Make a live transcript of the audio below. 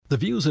The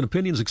views and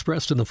opinions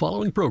expressed in the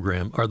following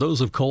program are those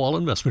of Kowal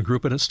Investment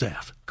Group and its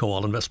staff.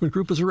 Kowal Investment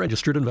Group is a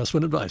registered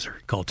investment advisor.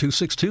 Call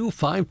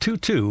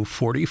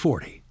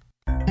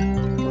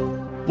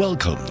 262-522-4040.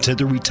 Welcome to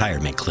the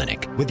Retirement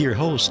Clinic with your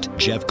host,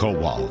 Jeff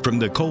Kowal from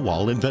the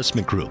Kowal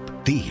Investment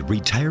Group, the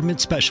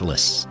retirement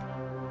specialists.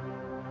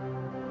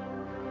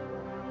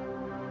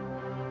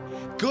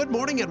 Good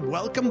morning and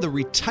welcome. The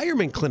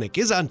Retirement Clinic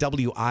is on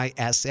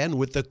WISN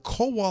with the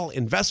Kowal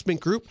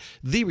Investment Group,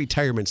 the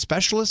retirement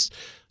specialists.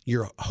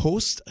 Your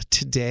host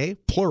today,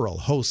 plural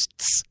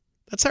hosts.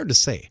 That's hard to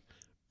say.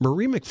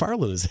 Marie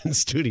McFarland is in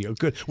studio.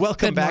 Good.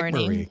 Welcome back,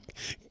 Marie.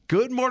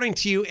 Good morning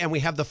to you. And we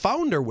have the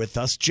founder with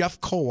us,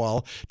 Jeff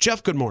Kowal.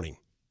 Jeff, good morning.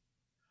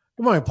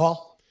 Good morning,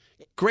 Paul.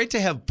 Great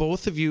to have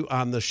both of you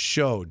on the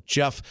show.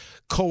 Jeff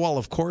Kowal,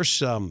 of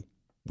course,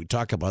 we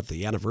talk about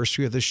the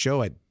anniversary of this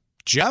show.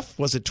 Jeff,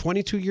 was it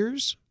 22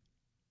 years?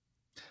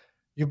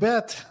 You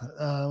bet.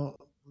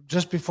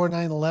 Just before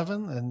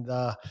 9/11,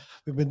 and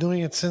we've been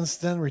doing it since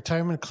then.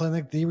 Retirement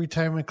Clinic, the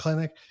Retirement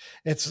Clinic.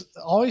 It's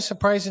always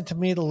surprising to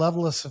me the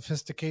level of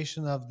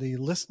sophistication of the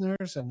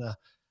listeners and the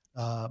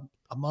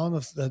amount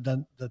of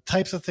the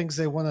types of things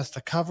they want us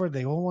to cover.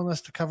 They won't want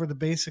us to cover the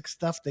basic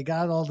stuff. They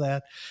got all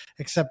that,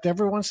 except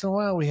every once in a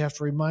while we have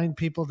to remind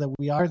people that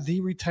we are the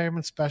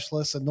retirement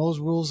specialists, and those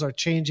rules are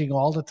changing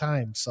all the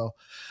time. So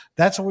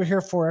that's what we're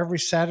here for every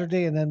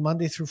Saturday, and then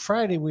Monday through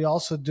Friday we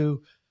also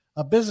do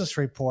business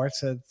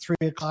reports at 3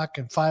 o'clock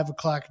and 5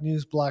 o'clock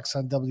news blocks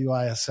on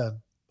WISN.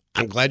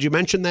 I'm glad you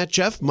mentioned that,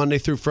 Jeff. Monday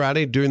through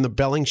Friday during the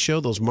Belling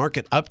Show, those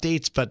market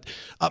updates. But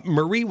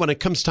Marie, when it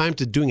comes time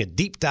to doing a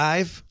deep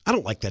dive, I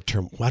don't like that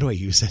term. Why do I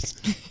use it?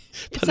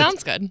 It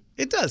sounds good.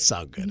 It does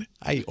sound good.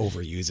 I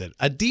overuse it.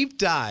 A deep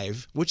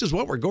dive, which is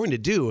what we're going to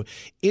do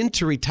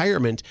into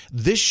retirement.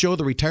 This show,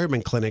 The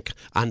Retirement Clinic,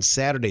 on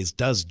Saturdays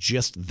does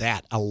just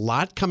that. A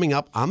lot coming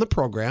up on the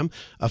program.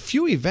 A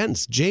few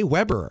events. Jay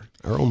Weber,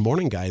 our own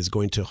morning guy, is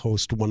going to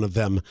host one of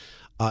them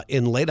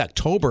in late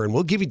October, and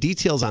we'll give you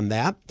details on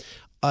that.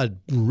 A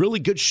really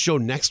good show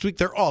next week.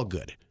 They're all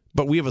good,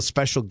 but we have a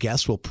special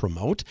guest we'll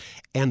promote.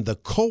 And the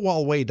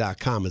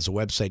kowalway.com is a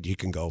website you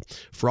can go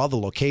for all the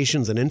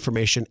locations and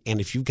information. And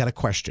if you've got a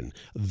question,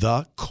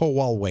 the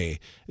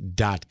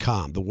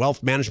kowalway.com. The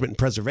wealth management and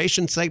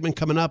preservation segment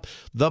coming up,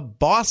 the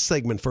boss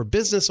segment for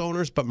business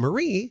owners. But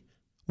Marie,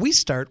 we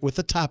start with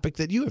the topic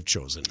that you have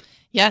chosen.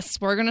 Yes,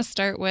 we're going to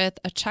start with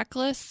a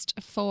checklist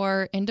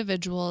for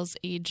individuals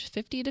age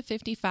 50 to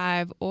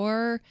 55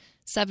 or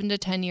 7 to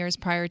 10 years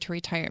prior to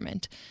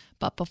retirement.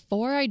 But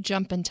before I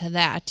jump into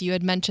that, you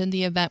had mentioned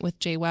the event with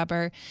Jay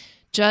Weber.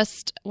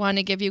 Just want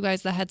to give you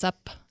guys the heads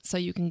up so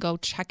you can go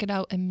check it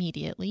out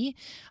immediately.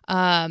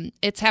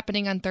 It's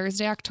happening on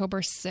Thursday,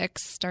 October 6th,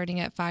 starting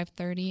at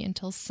 5:30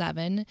 until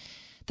 7.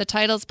 The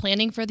title is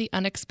Planning for the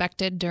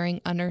Unexpected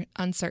During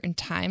Uncertain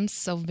Times,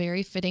 so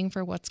very fitting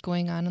for what's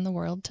going on in the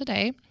world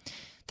today.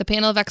 The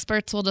panel of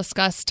experts will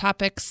discuss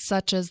topics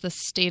such as the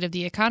state of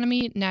the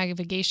economy,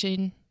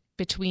 navigation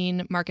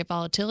between market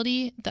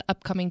volatility, the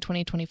upcoming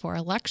 2024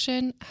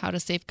 election, how to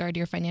safeguard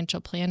your financial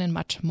plan, and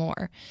much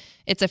more.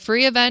 It's a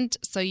free event,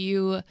 so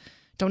you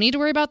don't need to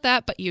worry about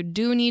that, but you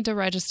do need to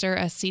register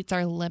as seats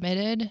are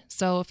limited.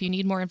 So if you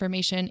need more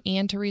information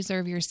and to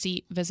reserve your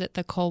seat, visit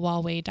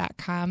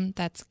thekowalway.com.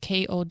 That's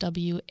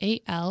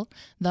KOWAL,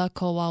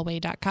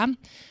 thekowalway.com.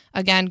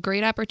 Again,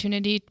 great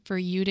opportunity for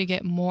you to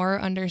get more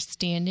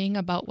understanding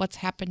about what's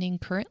happening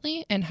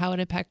currently and how it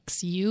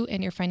affects you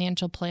and your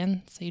financial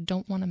plan, so you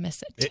don't want to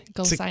miss it.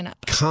 Go sign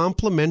up.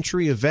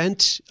 Complimentary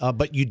event,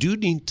 but you do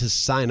need to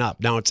sign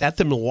up. Now, it's at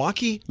the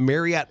Milwaukee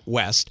Marriott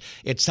West.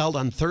 It's held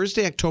on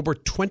Thursday, October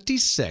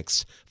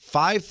 26th,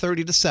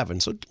 5:30 to 7.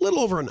 So a little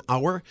over an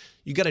hour.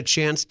 You got a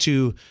chance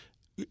to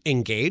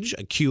engage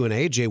a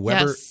Q&A. Jay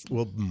Weber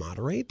will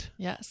moderate.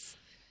 Yes.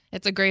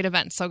 It's a great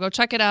event, so go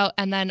check it out.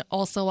 And then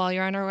also while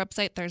you're on our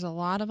website, there's a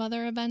lot of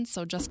other events,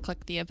 so just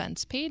click the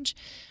events page.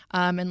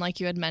 And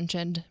like you had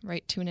mentioned,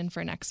 tune in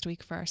for next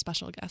week for our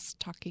special guest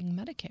talking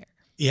Medicare.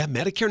 Yeah,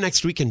 Medicare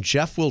next week, and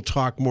Jeff will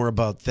talk more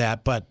about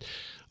that. But,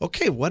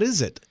 okay, what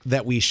is it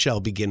that we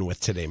shall begin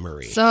with today,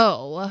 Marie?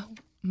 So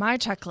my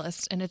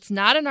checklist, and it's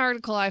not an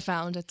article I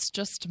found, it's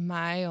just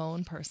my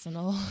own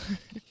personal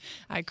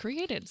I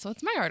created, so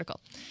it's my article.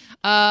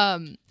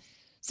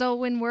 So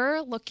when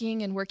we're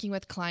looking and working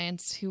with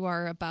clients who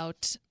are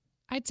about,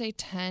 I'd say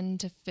 10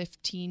 to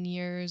 15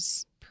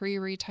 years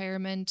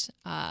pre-retirement,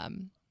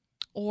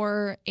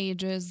 or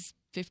ages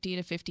 50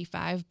 to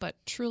 55, but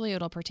truly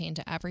it'll pertain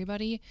to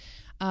everybody.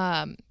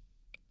 I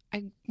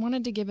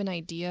wanted to give an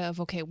idea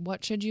of, okay,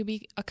 what should you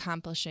be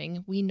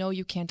accomplishing? We know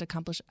you can't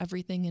accomplish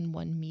everything in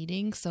one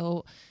meeting.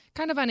 So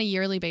kind of on a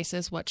yearly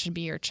basis, what should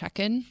be your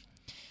check-in?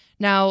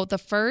 Now, the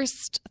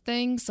first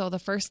thing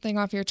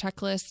off your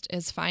checklist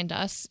is find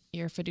us,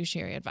 your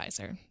fiduciary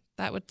advisor.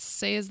 That would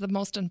say is the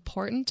most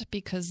important,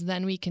 because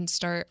then we can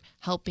start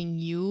helping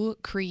you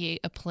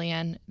create a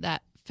plan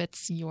that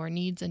fits your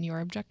needs and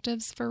your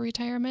objectives for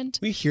retirement.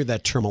 We hear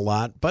that term a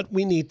lot, but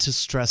we need to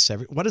stress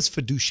what does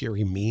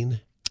fiduciary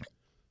mean?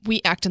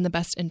 We act in the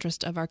best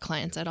interest of our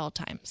clients at all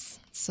times.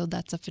 So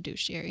that's a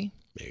fiduciary.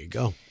 There you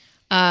go.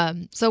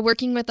 So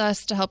working with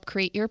us to help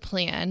create your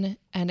plan,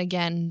 and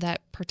again,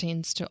 that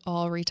pertains to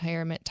all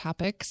retirement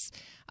topics.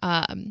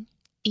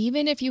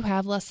 Even if you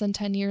have less than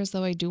 10 years,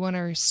 though, I do want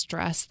to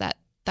stress that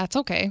that's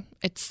okay.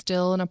 It's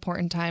still an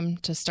important time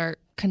to start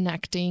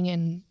connecting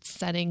and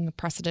setting a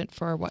precedent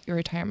for what your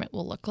retirement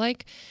will look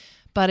like.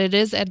 But it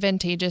is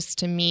advantageous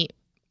to meet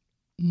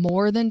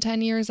more than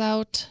 10 years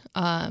out.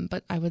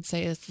 But I would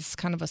say this is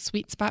kind of a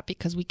sweet spot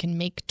because we can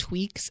make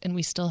tweaks and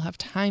we still have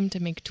time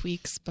to make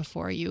tweaks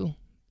before you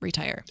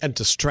retire. And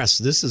to stress,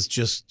 this is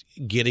just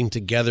getting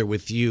together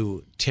with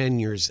you 10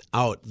 years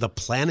out. The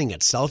planning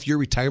itself, your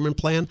retirement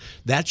plan,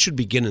 that should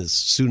begin as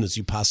soon as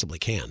you possibly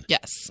can.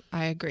 Yes,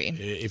 I agree.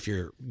 If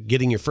you're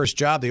getting your first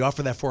job, they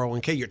offer that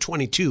 401k, you're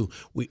 22,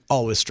 we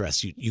always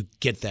stress you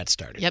get that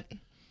started. Yep.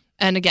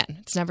 And again,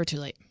 it's never too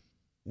late.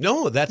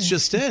 No, that's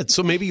just it.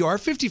 So maybe you are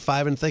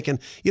 55 and thinking,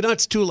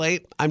 it's too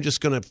late. I'm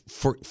just going to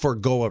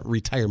forego a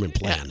retirement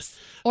plan. Yes.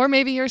 Or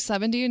maybe you're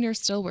 70 and you're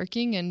still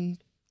working and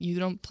you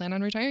don't plan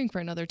on retiring for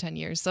another 10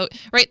 years. So,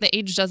 right, the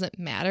age doesn't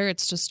matter.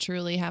 It's just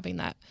truly having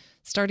that,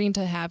 starting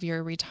to have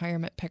your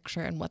retirement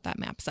picture and what that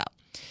maps out.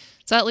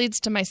 So that leads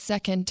to my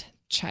second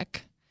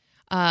check.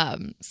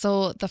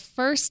 So the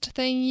first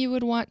thing you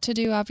would want to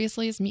do,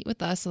 obviously, is meet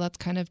with us. So that's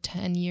kind of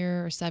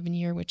 10-year or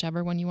 7-year,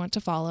 whichever one you want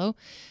to follow.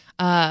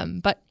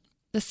 But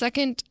the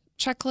second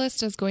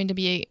checklist is going to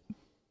be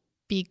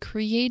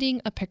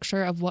creating a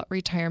picture of what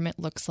retirement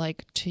looks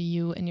like to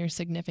you and your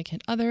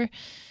significant other.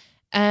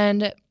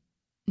 And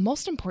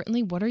most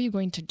importantly, what are you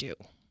going to do?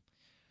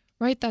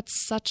 Right?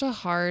 That's such a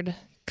hard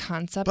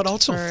concept. But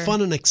also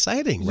fun and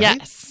exciting, right?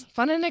 Yes,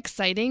 fun and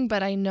exciting.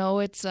 But I know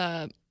it's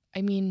if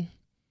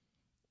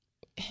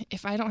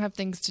I don't have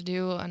things to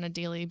do on a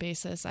daily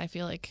basis, I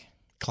feel like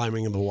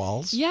climbing in the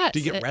walls? Yes. Do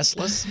you get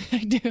restless? I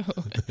do.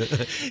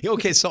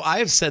 Okay, so I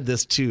have said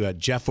this to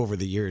Jeff over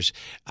the years,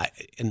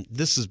 and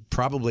this is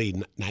probably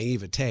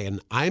naivete, and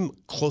I'm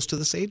close to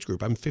this age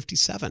group. I'm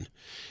 57.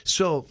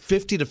 So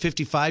 50 to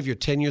 55, you're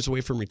 10 years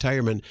away from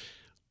retirement.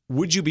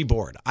 Would you be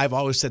bored? I've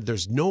always said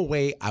there's no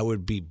way I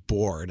would be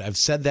bored. I've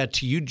said that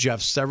to you,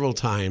 Jeff, several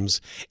times,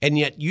 and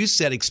yet you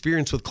said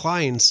experience with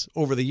clients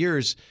over the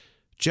years,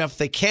 Jeff,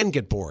 they can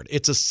get bored.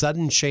 It's a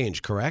sudden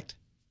change, correct?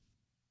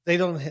 They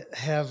don't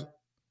have...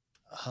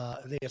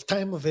 they have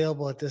time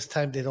available at this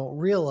time. They don't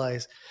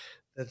realize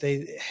that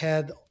they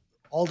had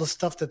all the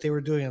stuff that they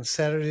were doing on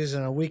Saturdays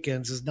and on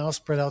weekends is now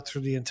spread out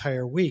through the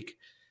entire week.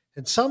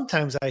 And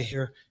sometimes I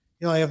hear,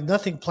 I have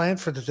nothing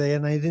planned for today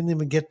and I didn't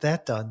even get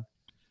that done.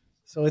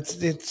 So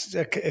it's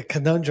a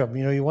conundrum.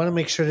 You want to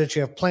make sure that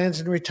you have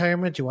plans in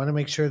retirement. You want to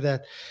make sure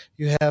that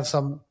you have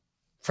some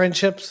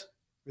friendships,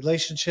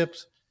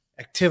 relationships,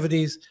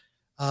 activities,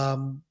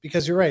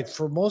 because you're right.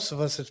 For most of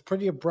us, it's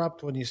pretty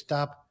abrupt when you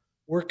stop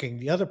working.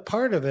 The other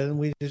part of it, and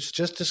we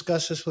just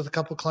discussed this with a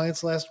couple of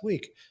clients last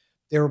week,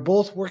 they were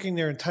both working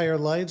their entire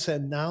lives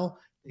and now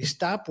they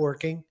stopped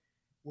working.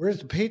 Where does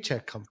the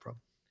paycheck come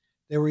from?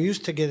 They were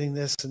used to getting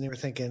this and they were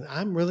thinking,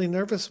 I'm really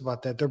nervous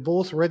about that. They're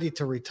both ready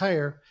to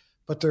retire,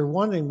 but they're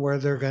wondering where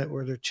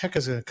their check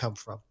is going to come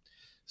from.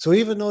 So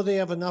even though they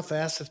have enough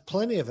assets,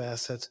 plenty of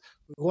assets,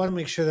 we want to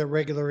make sure that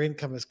regular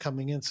income is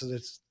coming in so that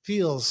it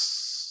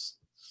feels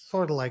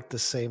sort of like the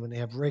same and they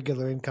have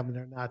regular income and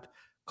they're not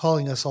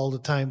calling us all the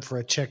time for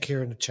a check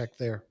here and a check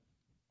there.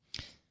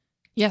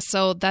 Yes,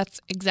 so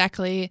that's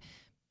exactly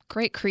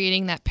great,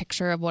 creating that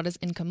picture of what does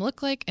income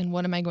look like and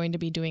what am I going to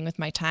be doing with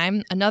my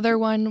time. Another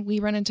one we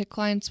run into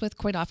clients with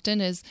quite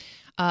often is,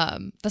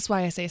 that's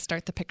why I say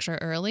start the picture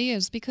early,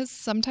 is because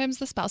sometimes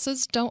the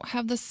spouses don't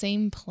have the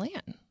same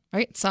plan,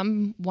 right?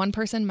 One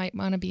person might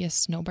want to be a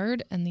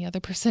snowbird and the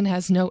other person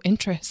has no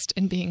interest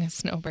in being a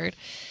snowbird.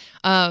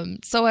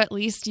 So at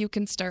least you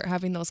can start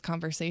having those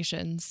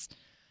conversations.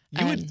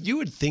 You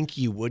would think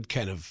you would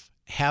kind of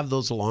have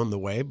those along the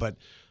way, but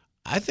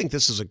I think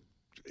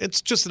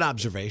it's just an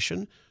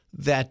observation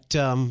that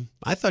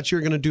I thought you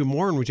were going to do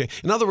more in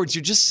retirement. In other words,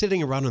 you're just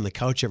sitting around on the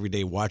couch every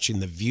day watching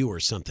The View or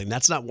something.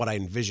 That's not what I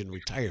envision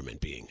retirement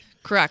being.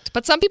 Correct.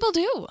 But some people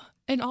do.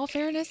 In all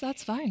fairness,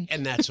 that's fine.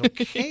 And that's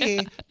okay,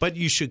 yeah. But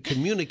you should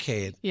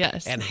communicate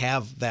and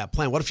have that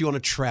plan. What if you want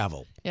to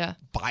travel? Yeah.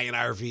 Buy an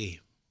RV.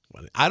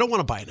 I don't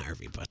want to buy an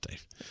RV, but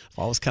I've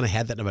always kind of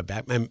had that in my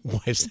back. My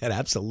wife said,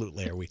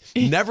 absolutely, are we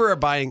never are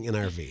buying an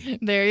RV.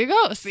 There you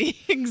go. See,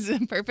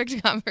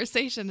 perfect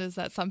conversation is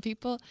that some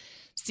people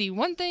see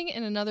one thing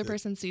and another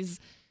person sees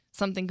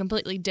something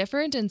completely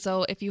different. And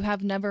so if you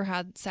have never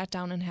sat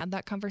down and had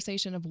that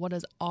conversation of what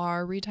does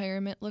our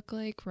retirement look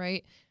like,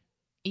 right?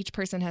 Each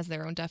person has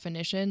their own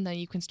definition. Then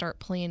you can start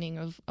planning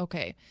of,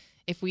 okay,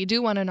 if we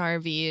do want an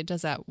RV,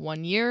 does that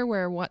 1 year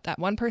where that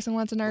one person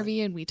wants an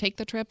RV and we take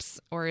the trips,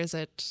 or is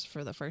it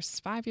for the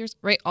first 5 years?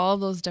 Right, all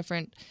those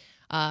different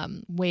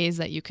ways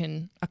that you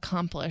can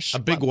accomplish. A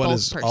big one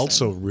is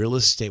also real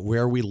estate.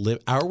 Where we live,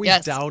 are we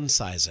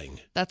downsizing?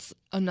 That's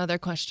another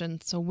question.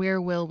 So where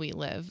will we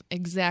live?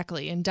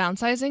 Exactly, and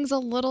downsizing is a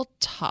little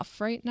tough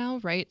right now,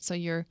 right? So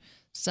you're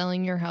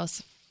selling your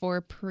house for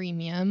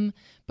premium,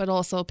 but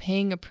also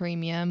paying a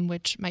premium,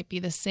 which might be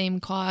the same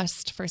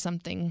cost for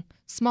something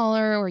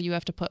smaller, or you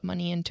have to put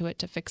money into it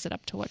to fix it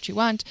up to what you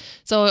want.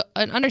 So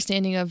an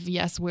understanding of,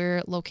 yes,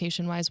 where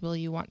location-wise will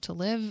you want to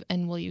live,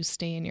 and will you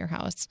stay in your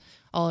house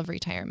all of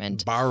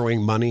retirement?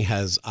 Borrowing money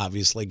has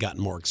obviously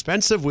gotten more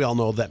expensive. We all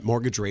know that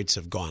mortgage rates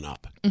have gone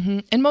up. Mm-hmm.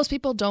 And most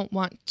people don't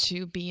want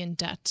to be in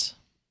debt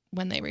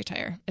when they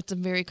retire. It's a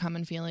very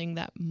common feeling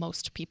that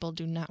most people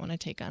do not want to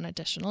take on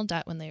additional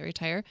debt when they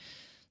retire.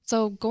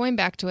 So going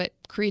back to it,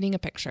 creating a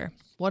picture.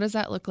 What does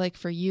that look like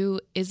for you?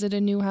 Is it a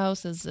new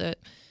house? Is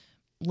it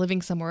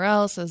living somewhere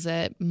else? Is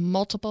it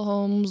multiple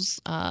homes?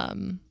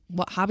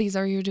 What hobbies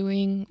are you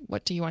doing?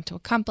 What do you want to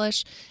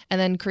accomplish? And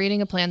then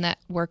creating a plan that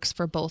works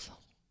for both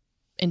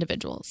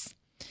individuals.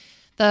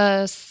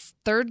 The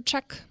third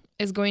check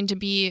is going to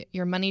be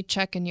your money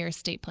check and your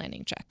estate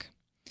planning check.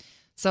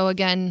 So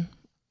again,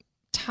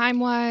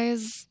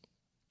 time-wise,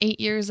 8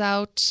 years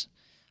out,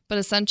 but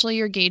essentially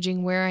you're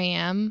gauging where I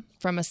am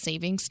from a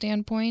savings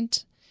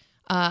standpoint.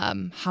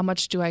 How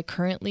much do I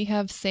currently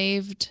have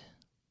saved?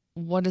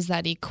 What does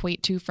that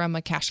equate to from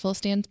a cash flow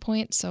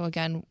standpoint? So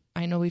again,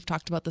 I know we've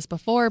talked about this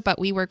before, but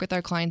we work with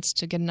our clients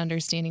to get an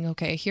understanding,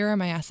 okay, here are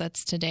my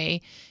assets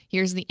today.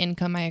 Here's the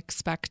income I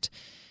expect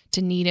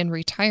to need in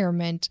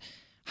retirement.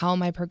 How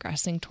am I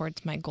progressing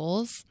towards my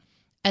goals?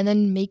 And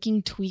then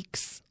making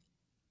tweaks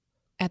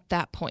at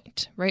that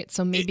point, right?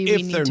 So maybe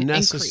we need to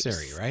necessary,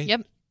 increase, right?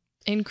 Yep.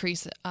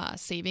 Increase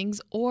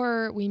savings,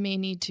 or we may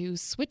need to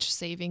switch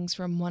savings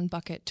from one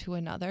bucket to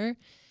another.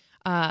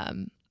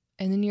 And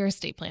then your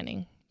estate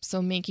planning.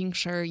 So making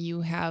sure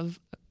you have,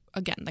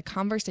 again, the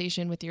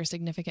conversation with your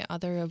significant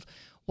other of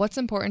what's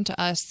important to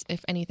us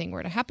if anything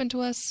were to happen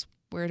to us,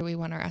 where do we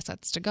want our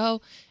assets to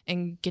go,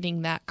 and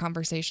getting that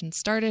conversation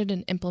started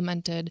and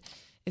implemented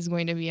is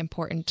going to be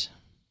important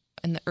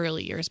in the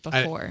early years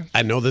before.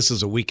 I know this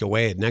is a week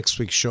away. Next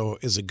week's show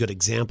is a good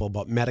example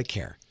about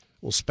Medicare.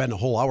 We'll spend a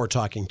whole hour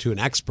talking to an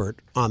expert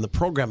on the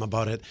program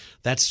about it.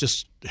 That's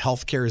just,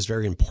 healthcare is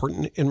very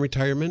important in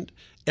retirement.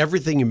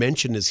 Everything you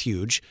mentioned is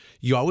huge.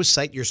 You always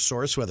cite your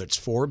source, whether it's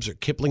Forbes or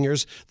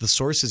Kiplinger's. The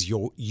source is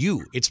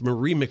you. It's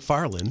Marie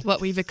McFarland.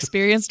 What we've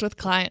experienced with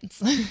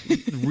clients.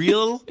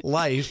 Real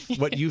life,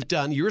 what you've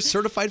done. You're a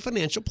certified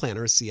financial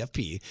planner, a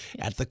CFP,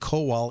 at the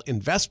Kowal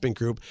Investment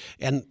Group.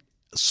 And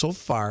so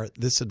far,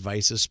 this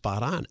advice is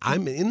spot on.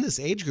 I'm in this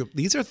age group.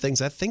 These are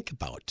things I think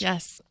about.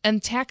 Yes.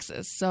 And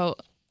taxes. So,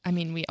 I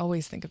mean, we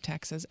always think of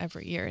taxes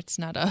every year. It's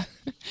not a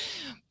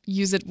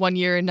use it one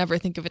year and never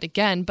think of it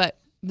again. But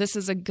this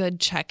is a good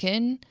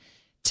check-in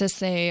to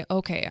say,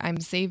 okay, I'm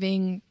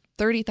saving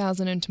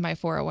 $30,000 into my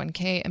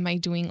 401k. Am I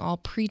doing all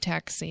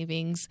pre-tax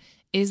savings?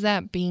 Is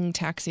that being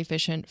tax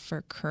efficient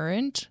for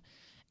current?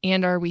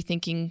 And are we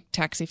thinking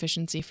tax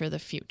efficiency for the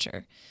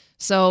future?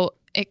 So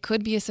it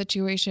could be a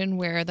situation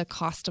where the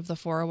cost of the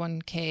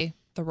 401k,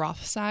 the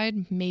Roth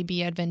side, may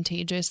be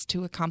advantageous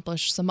to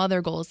accomplish some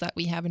other goals that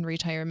we have in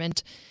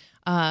retirement.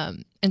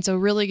 And so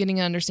really getting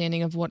an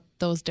understanding of what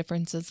those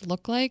differences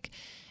look like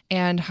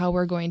and how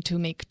we're going to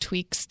make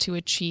tweaks to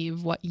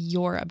achieve what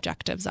your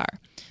objectives are.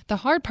 The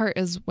hard part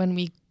is when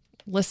we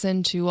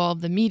listen to all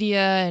of the media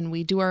and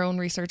we do our own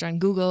research on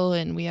Google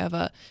and we have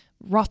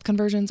Roth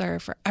conversions are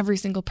for every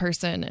single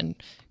person, and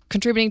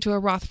contributing to a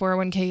Roth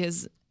 401k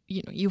is,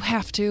 you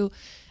have to.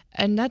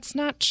 And that's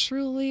not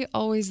truly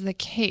always the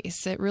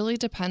case. It really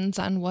depends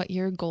on what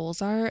your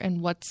goals are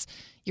and what's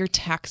your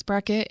tax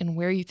bracket and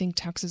where you think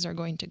taxes are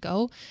going to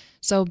go.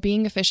 So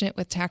being efficient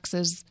with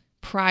taxes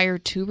prior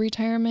to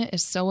retirement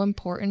is so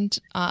important.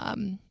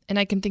 And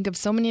I can think of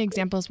so many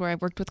examples where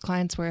I've worked with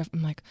clients where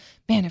I'm like,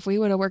 man, if we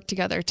would have worked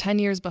together 10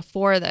 years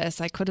before this,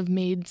 I could have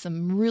made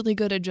some really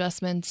good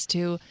adjustments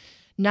to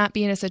not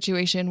be in a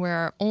situation where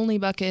our only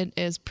bucket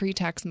is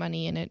pre-tax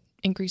money and it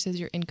increases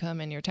your income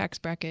and your tax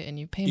bracket and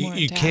you pay more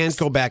You tax. can't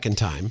go back in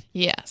time.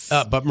 Yes.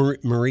 But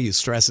Marie, you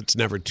stress it's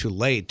never too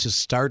late to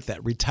start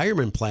that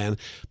retirement plan.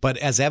 But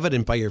as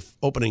evident by your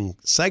opening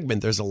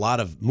segment, there's a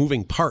lot of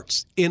moving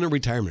parts in a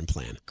retirement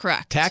plan.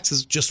 Correct. Tax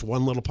is just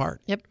one little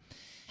part. Yep.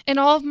 And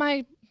all of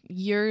my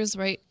years,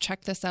 right,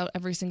 check this out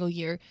every single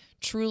year.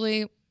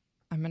 Truly,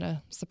 I'm going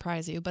to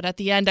surprise you, but at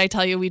the end, I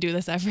tell you we do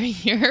this every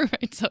year,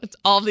 right? So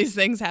all of these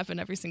things happen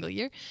every single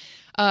year.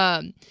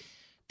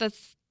 The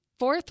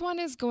fourth one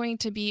is going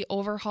to be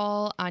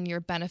overhaul on your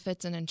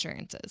benefits and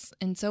insurances.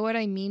 And so what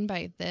I mean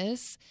by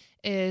this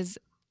is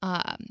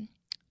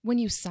when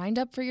you signed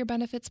up for your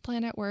benefits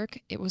plan at work,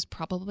 it was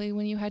probably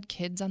when you had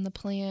kids on the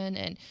plan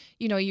and,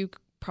 you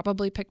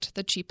probably picked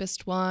the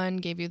cheapest one,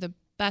 gave you the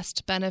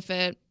best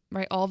benefit,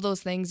 right? All of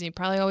those things. You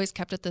probably always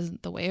kept it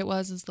the way it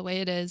was is the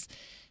way it is.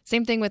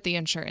 Same thing with the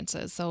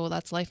insurances. So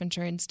that's life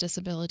insurance,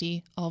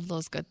 disability, all of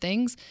those good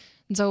things.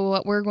 And so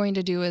what we're going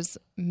to do is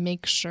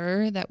make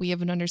sure that we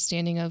have an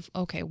understanding of,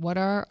 okay, what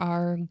are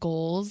our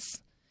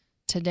goals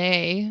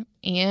today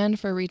and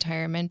for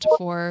retirement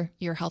for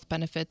your health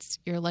benefits,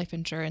 your life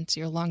insurance,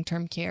 your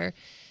long-term care,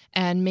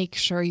 and make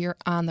sure you're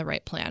on the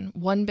right plan.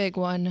 One big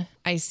one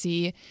I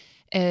see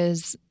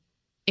is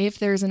if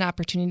there's an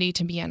opportunity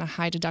to be on a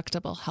high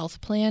deductible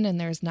health plan and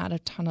there's not a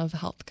ton of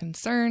health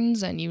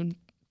concerns and you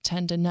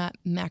tend to not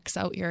max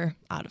out your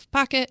out of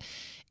pocket,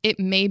 it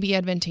may be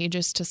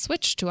advantageous to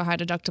switch to a high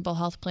deductible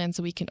health plan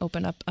so we can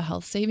open up a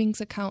health savings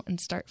account and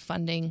start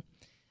funding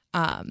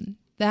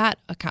that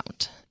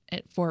account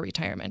for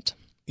retirement.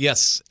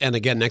 Yes. And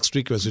again, next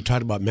week, as we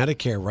talked about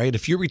Medicare, right?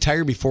 If you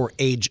retire before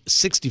age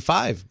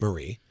 65,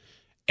 Marie,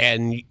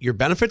 and your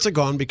benefits are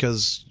gone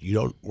because you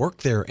don't work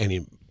there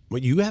anymore,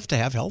 you have to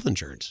have health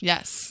insurance.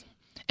 Yes.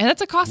 And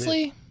it's a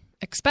costly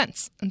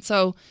expense. And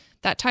so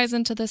that ties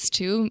into this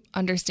too,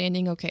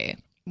 understanding, okay,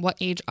 what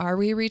age are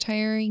we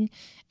retiring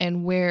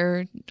and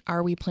where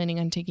are we planning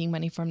on taking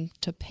money from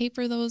to pay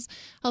for those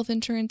health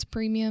insurance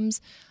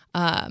premiums?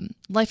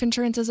 Life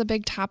insurance is a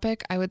big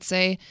topic. I would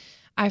say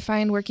I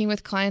find working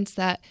with clients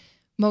that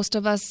most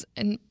of us,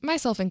 and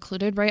myself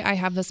included, right? I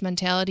have this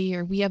mentality,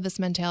 or we have this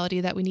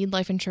mentality that we need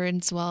life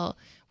insurance. Well,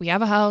 we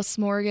have a house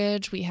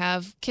mortgage, we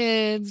have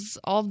kids,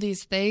 all of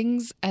these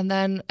things. And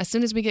then as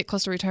soon as we get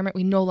close to retirement,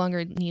 we no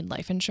longer need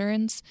life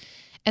insurance.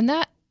 And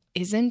that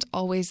isn't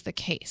always the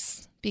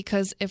case,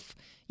 because if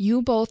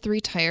you both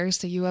retire,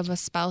 so you have a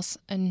spouse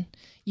and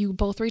you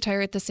both retire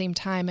at the same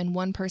time and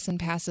one person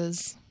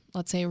passes,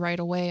 let's say right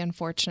away,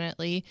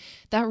 unfortunately,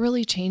 that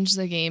really changed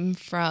the game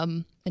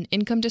from an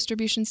income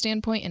distribution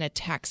standpoint and a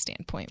tax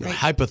standpoint, right?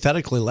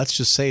 Hypothetically, let's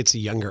just say it's a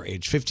younger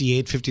age,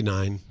 58,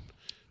 59,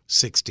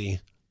 60.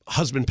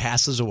 Husband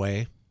passes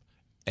away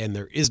and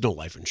there is no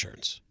life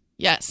insurance.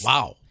 Yes.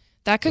 Wow.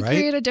 That could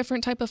create a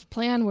different type of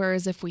plan,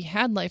 whereas if we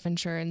had life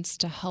insurance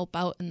to help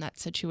out in that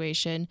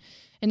situation,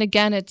 and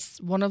again,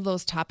 it's one of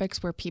those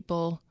topics where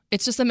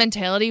it's just a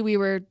mentality we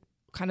were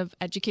kind of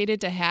educated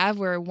to have,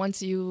 where once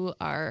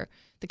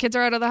the kids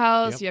are out of the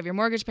house, you have your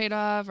mortgage paid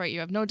off, right?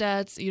 You have no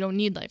debts, you don't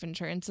need life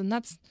insurance. And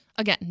that's,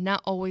 again,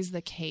 not always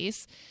the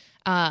case.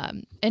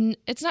 And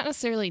it's not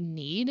necessarily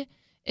need.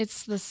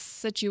 It's the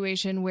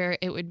situation where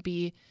it would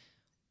be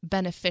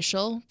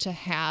beneficial to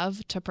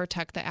have to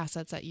protect the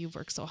assets that you've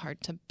worked so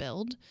hard to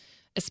build,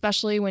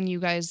 especially when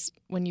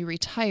you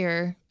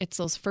retire, it's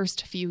those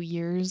first few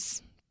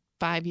years,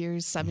 5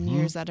 years, 7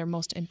 years that are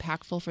most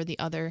impactful for the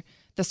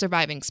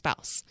surviving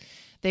spouse.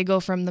 They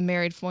go from the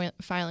married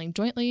filing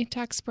jointly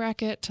tax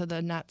bracket to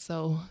the not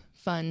so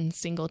fun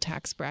single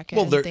tax bracket.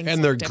 Well,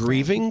 they're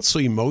grieving, so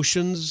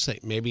emotions,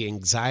 maybe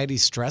anxiety,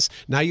 stress.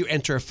 Now you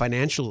enter a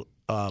financial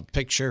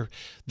picture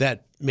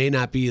that may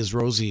not be as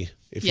rosy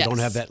if you don't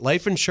have that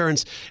life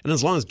insurance. And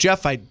as long as,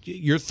 Jeff,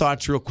 your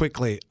thoughts real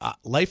quickly.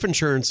 Life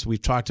insurance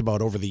we've talked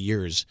about over the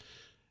years,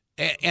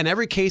 and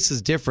every case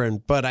is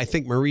different, but I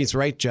think Marie's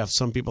right, Jeff.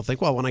 Some people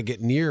think, well, when I get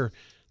near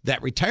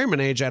that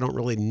retirement age, I don't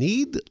really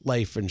need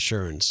life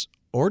insurance.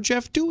 Or,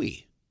 Jeff, do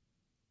we?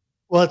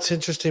 Well, it's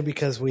interesting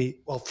because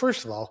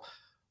first of all,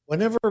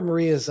 whenever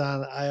Marie is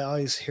on, I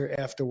always hear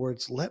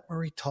afterwards, let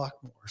Marie talk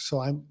more. So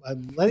I'm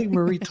letting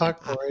Marie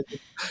talk more.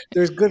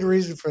 There's good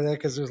reason for that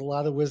because there's a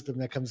lot of wisdom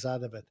that comes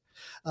out of it.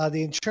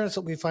 The insurance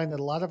that we find that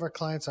a lot of our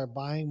clients are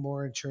buying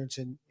more insurance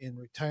in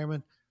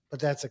retirement, but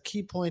that's a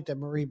key point that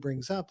Marie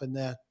brings up, in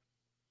that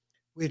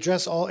we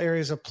address all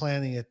areas of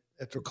planning at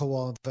the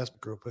Kowal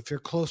Investment Group. If you're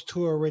close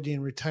to already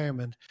in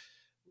retirement,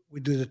 we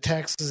do the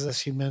taxes, as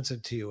she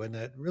mentioned to you, and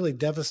that's really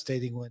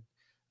devastating when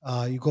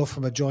you go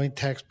from a joint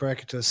tax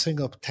bracket to a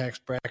single tax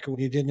bracket when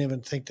you didn't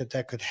even think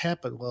that could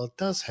happen. Well, it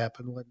does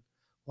happen when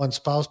one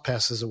spouse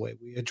passes away.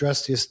 We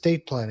address the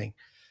estate planning,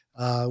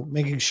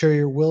 making sure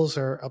your wills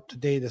are up to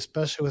date,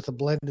 especially with a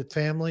blended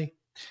family,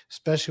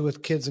 especially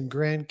with kids and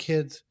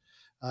grandkids,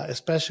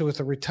 especially with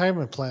a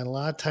retirement plan. A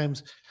lot of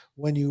times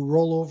when you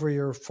roll over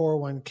your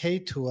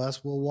 401k to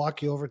us, we'll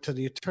walk you over to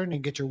the attorney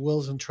and get your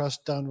wills and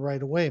trusts done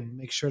right away.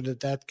 Make sure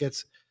that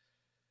gets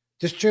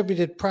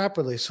distributed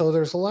properly. So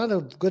there's a lot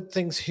of good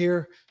things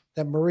here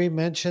that Marie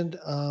mentioned.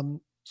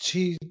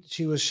 She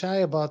was shy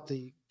about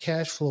the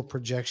cash flow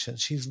projection.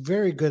 She's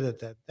very good at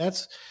that.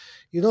 That's,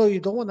 you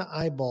don't want to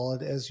eyeball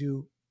it as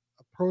you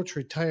approach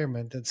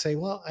retirement and say,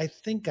 well, I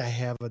think I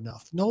have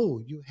enough.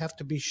 No, you have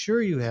to be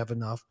sure you have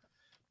enough.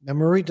 Now,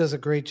 Marie does a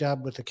great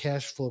job with the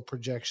cash flow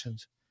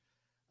projections.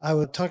 I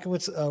was talking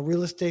with a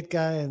real estate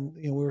guy, and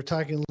we were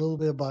talking a little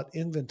bit about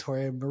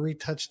inventory, and Marie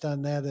touched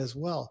on that as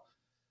well.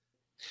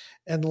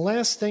 And the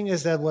last thing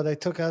is that what I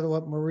took out of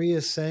what Marie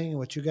is saying and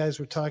what you guys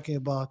were talking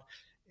about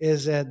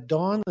is that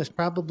Dawn is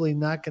probably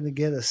not going to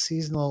get a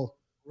seasonal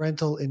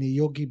rental in a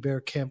Yogi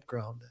Bear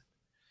campground.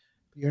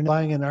 You're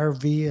buying an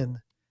RV and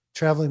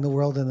traveling the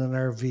world in an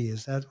RV.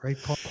 Is that right,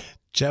 Paul?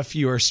 Jeff,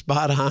 you are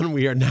spot on.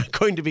 We are not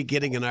going to be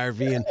getting an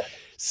RV. And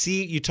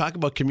see, you talk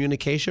about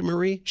communication,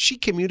 Marie. She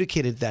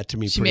communicated that to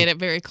me. She made it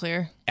very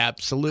clear.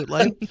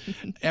 Absolutely.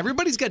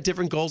 Everybody's got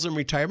different goals in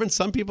retirement.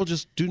 Some people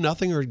just do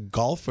nothing or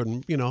golf.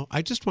 And,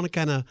 I just want to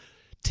kind of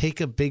take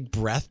a big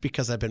breath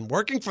because I've been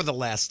working for the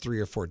last 3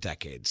 or 4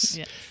 decades.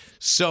 Yes.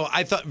 So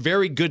I thought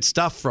very good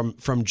stuff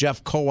from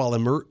Jeff Kowal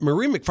and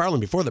Marie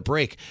McFarland before the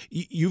break.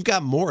 You've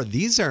got more.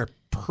 These are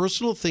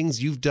personal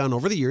things you've done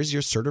over the years.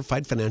 You're a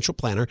certified financial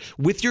planner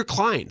with your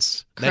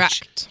clients.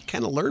 Correct.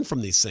 Kind of learn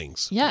from these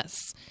things.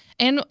 Yes.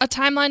 and a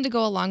timeline to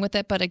go along with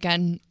it. But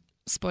again,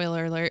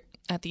 spoiler alert,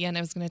 at the end,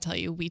 I was going to tell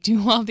you we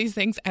do all these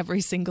things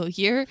every single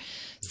year.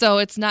 So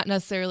it's not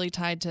necessarily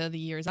tied to the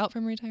years out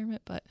from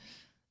retirement, but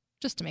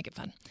just to make it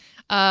fun.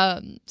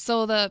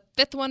 So the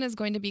fifth one is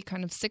going to be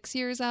kind of 6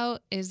 years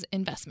out is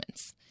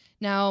investments.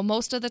 Now,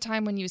 most of the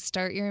time when you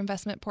start your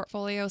investment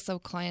portfolio, so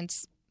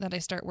clients that I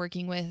start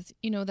working with,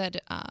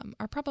 that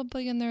are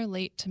probably in their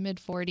late to mid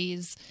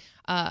 40s,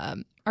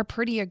 are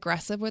pretty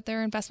aggressive with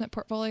their investment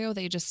portfolio.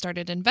 They just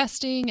started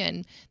investing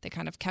and they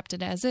kind of kept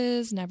it as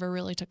is, never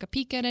really took a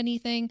peek at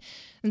anything.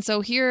 And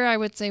so here I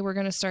would say we're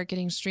going to start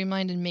getting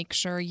streamlined and make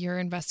sure you're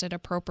invested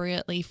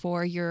appropriately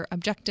for your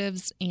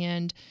objectives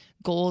and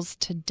goals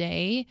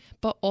today,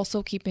 but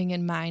also keeping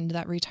in mind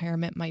that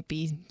retirement might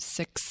be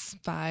 6,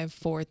 5,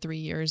 4, 3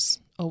 years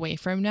away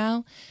from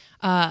now.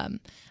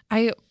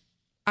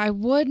 I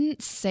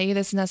wouldn't say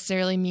this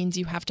necessarily means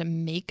you have to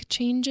make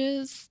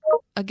changes.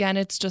 Again,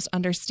 it's just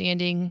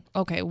understanding,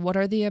 okay, what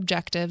are the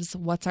objectives?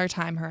 What's our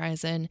time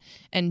horizon?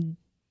 And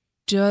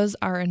does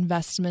our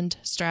investment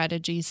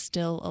strategy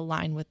still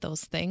align with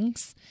those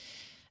things?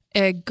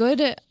 A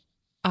good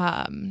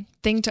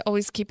thing to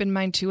always keep in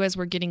mind too, as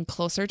we're getting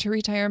closer to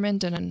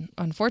retirement, and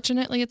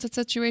unfortunately it's a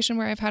situation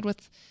where I've had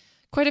with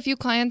quite a few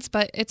clients,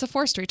 but it's a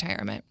forced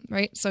retirement,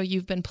 right? So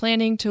you've been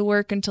planning to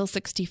work until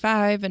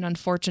 65, and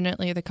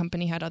unfortunately the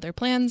company had other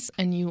plans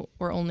and you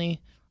were only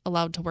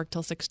allowed to work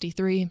till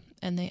 63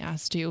 and they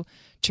asked you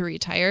to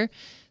retire.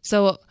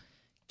 So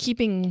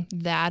keeping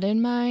that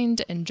in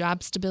mind and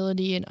job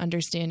stability and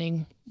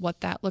understanding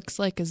what that looks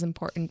like is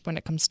important when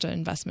it comes to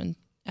investment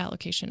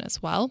allocation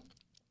as well.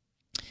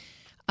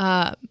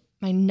 My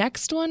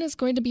next one is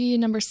going to be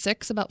number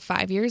 6, about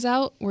 5 years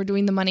out. We're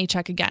doing the money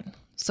check again.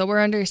 So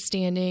we're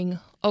understanding,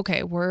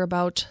 okay, we're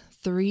about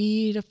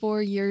 3 to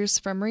 4 years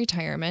from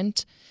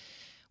retirement.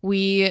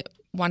 We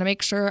want to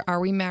make sure, are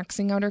we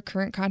maxing out our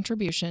current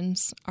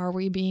contributions? Are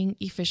we being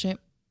efficient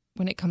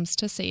when it comes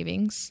to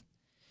savings?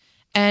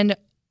 And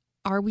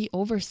are we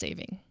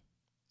oversaving?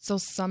 So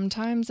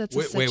sometimes it's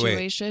a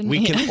situation.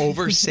 We can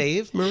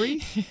oversave,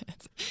 Marie?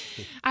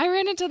 I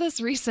ran into this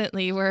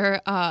recently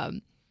where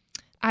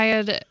I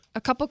had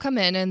a couple come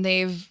in and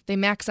they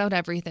max out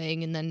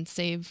everything and then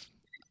save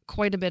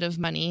quite a bit of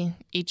money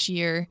each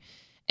year.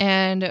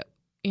 And,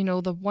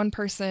 the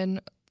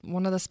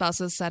one of the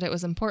spouses said it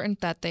was important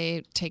that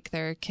they take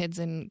their kids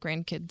and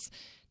grandkids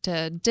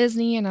to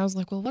Disney. And I was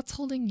like, well, what's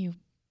holding you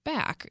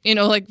back?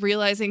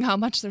 Realizing how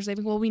much they're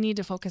saving. Well, we need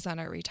to focus on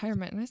our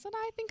retirement. And I said,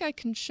 I think I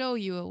can show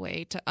you a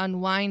way to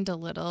unwind a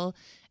little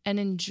and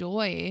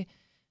enjoy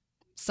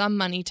some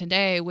money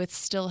today with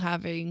still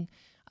having,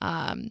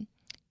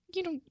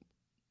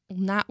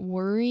 not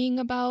worrying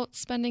about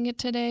spending it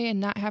today and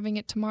not having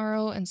it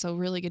tomorrow. And so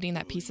really getting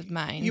that peace of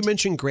mind. You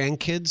mentioned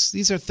grandkids.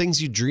 These are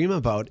things you dream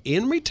about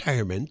in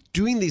retirement,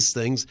 doing these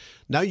things.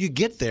 Now you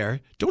get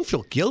there. Don't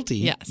feel guilty.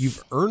 Yes.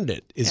 You've earned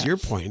it, is your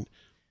point.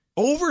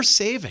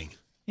 Oversaving.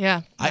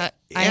 Yeah. I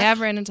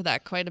have ran into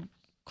that quite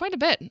a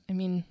bit. I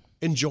mean,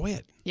 enjoy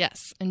it.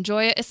 Yes.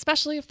 Enjoy it,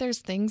 especially if there's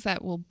things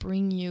that will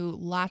bring you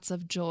lots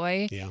of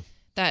joy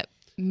that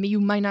you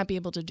might not be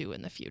able to do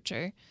in the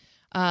future.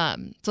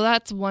 So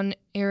that's one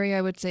area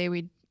I would say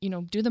we,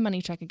 do the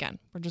money check again.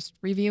 We're just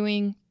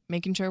reviewing,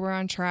 making sure we're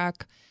on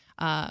track.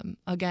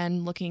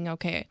 Again, looking,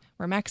 okay,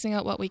 we're maxing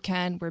out what we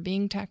can, we're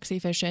being tax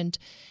efficient,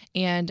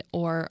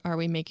 or are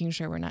we making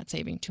sure we're not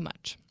saving too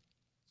much?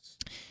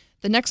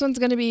 The next one's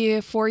going to be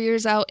 4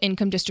 years out,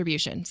 income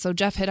distribution. So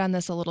Jeff hit on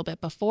this a little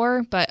bit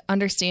before, but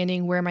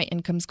understanding where my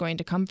income's going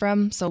to come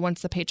from. So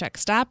once the paycheck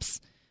stops,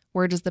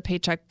 where does the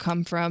paycheck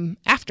come from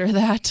after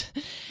that?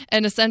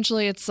 And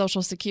essentially it's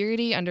Social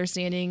Security,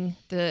 understanding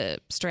the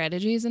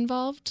strategies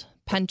involved,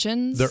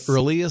 pensions. The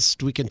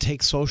earliest we can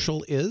take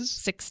social is?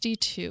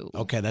 62.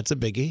 Okay, that's a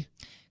biggie.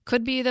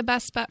 Could be the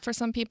best bet for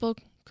some people,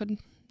 could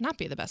not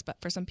be the best bet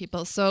for some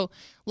people. So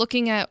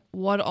looking at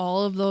what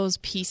all of those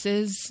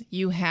pieces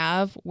you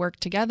have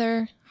work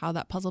together, how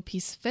that puzzle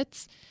piece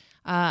fits,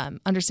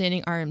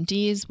 understanding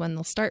RMDs, when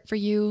they'll start for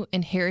you,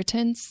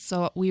 inheritance.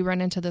 So we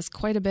run into this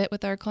quite a bit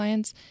with our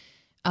clients.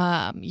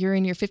 You're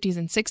in your 50s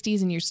and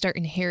 60s and you start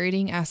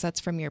inheriting assets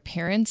from your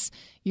parents.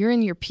 You're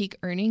in your peak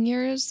earning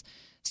years.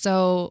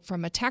 So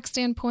from a tax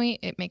standpoint,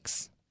 it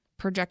makes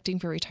projecting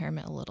for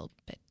retirement a little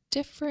bit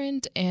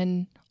different.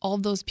 And all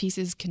of those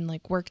pieces can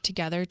work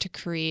together to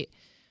create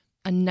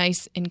a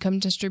nice income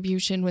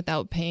distribution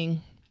without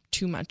paying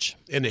too much.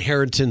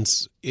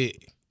 Inheritance,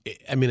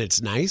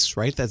 it's nice,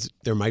 right?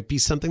 There might be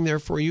something there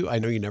for you. I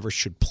know you never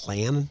should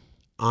plan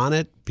on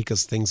it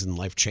because things in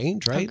life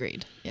change, right?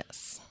 Agreed.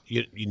 Yes.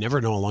 You never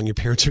know how long your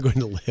parents are going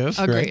to live.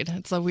 Agreed. Right?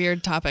 It's a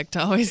weird topic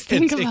to always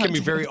think about. It can be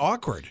very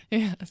awkward.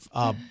 Yes.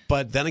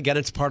 But then again,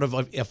 it's part of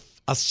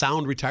a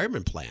sound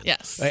retirement plan.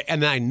 Yes.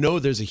 And I know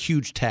there's a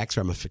huge tax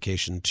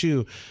ramification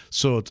too.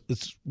 So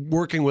it's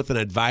working with an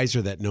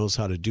advisor that knows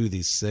how to do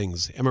these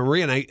things. And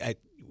Marie and I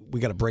we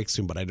got a break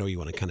soon, but I know you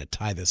want to kind of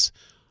tie this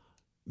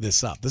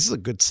up. This is a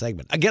good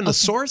segment. Again, the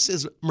source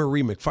is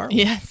Marie McFarland.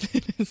 Yes.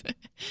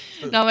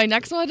 Now, my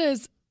next one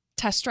is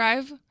test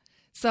drive.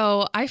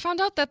 So I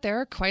found out that there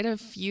are quite a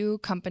few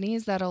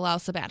companies that allow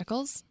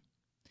sabbaticals.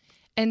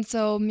 And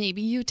so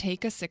maybe you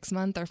take a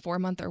 6-month or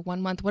 4-month or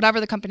 1 month, whatever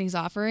the company's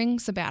offering,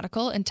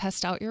 sabbatical and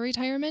test out your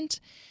retirement.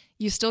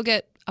 You still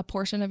get a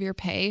portion of your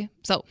pay.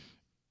 So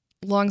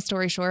long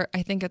story short,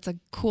 I think it's a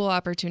cool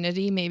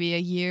opportunity, maybe a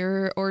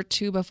year or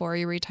two before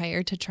you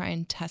retire, to try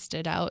and test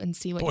it out and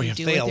see what you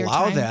do with your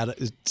time. If they allow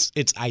that,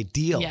 it's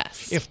ideal.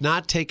 Yes. If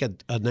not, take a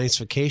nice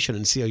vacation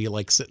and see how you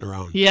like sitting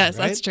around. Yes,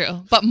 right? that's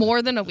true. But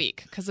more than a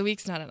week, because a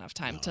week's not enough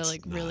time to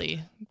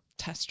really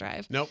test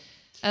drive. Nope.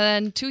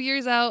 And then 2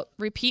 years out,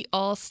 repeat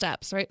all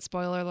steps, right?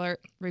 Spoiler alert,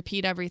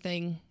 repeat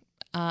everything.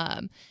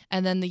 And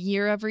then the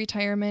year of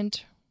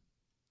retirement,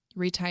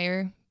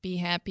 retire, be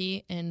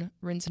happy, and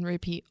rinse and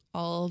repeat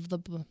all of the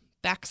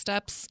back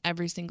steps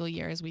every single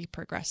year as we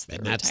progress through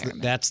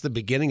retirement. That's the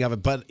beginning of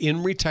it. But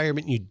in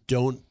retirement, you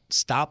don't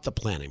stop the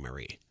planning,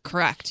 Marie.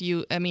 Correct.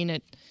 You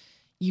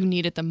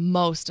need it the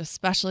most,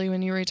 especially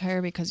when you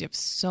retire, because you have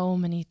so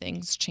many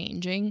things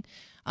changing.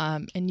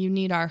 And you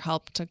need our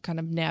help to kind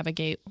of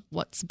navigate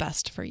what's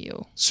best for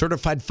you.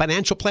 Certified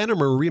financial planner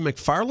Marie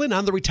McFarland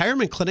on the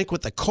Retirement Clinic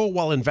with the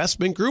Kowal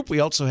Investment Group. We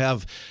also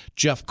have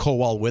Jeff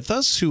Kowal with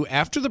us, who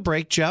after the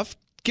break, Jeff,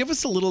 give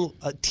us a little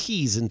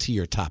tease into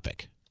your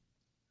topic.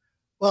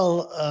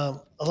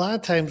 Well, a lot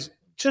of times,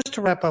 just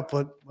to wrap up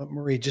what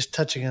Marie, just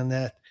touching on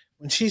that,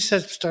 when she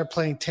says start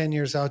planning 10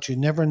 years out, you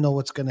never know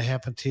what's going to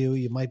happen to you.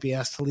 You might be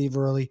asked to leave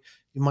early.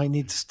 You might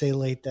need to stay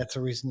late. That's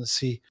a reason to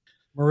see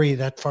Marie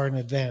that far in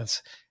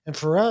advance. And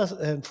for us,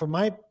 and for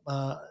my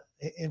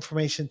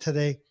information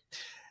today,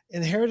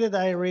 inherited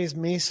IRAs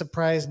may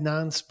surprise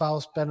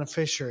non-spouse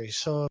beneficiaries.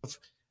 So if,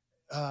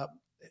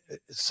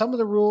 some of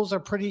the rules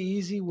are pretty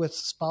easy with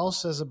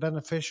spouse as a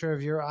beneficiary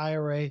of your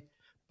IRA.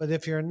 But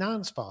if you're a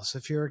non-spouse,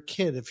 if you're a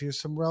kid, if you're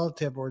some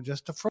relative or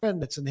just a friend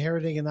that's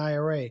inheriting an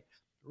IRA,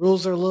 the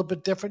rules are a little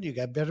bit different. You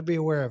got better be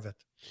aware of it.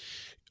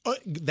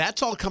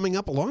 That's all coming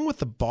up along with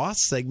the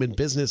boss segment,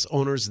 business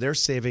owners, their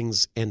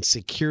savings and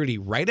security,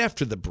 right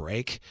after the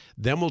break.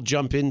 Then we'll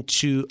jump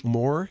into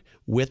more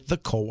with the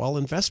Kowal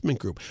Investment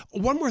Group.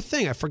 One more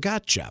thing I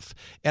forgot, Jeff,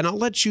 and I'll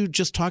let you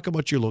just talk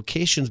about your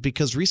locations,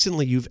 because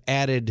recently you've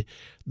added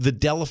the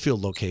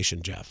Delafield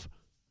location, Jeff.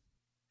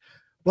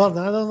 Well,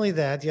 not only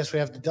that, yes, we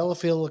have the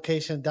Delafield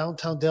location,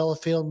 downtown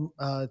Delafield.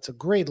 It's a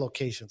great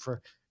location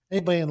for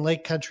anybody in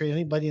Lake Country,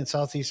 anybody in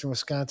southeastern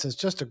Wisconsin. It's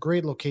just a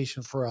great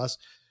location for us.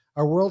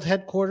 Our world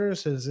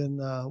headquarters is in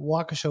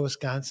Waukesha,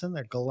 Wisconsin,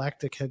 our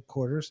galactic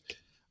headquarters.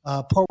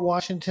 Port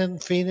Washington,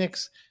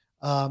 Phoenix,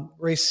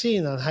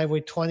 Racine on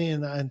Highway 20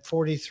 and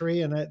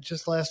 43. And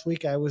just last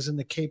week, I was in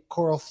the Cape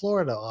Coral,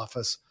 Florida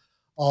office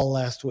all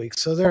last week.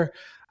 So there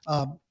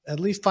are at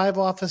least 5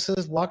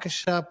 offices: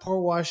 Waukesha,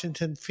 Port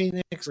Washington,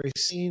 Phoenix,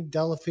 Racine,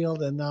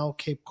 Delafield, and now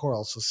Cape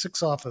Coral. So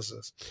 6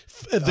 offices.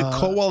 The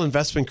Kowal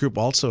Investment Group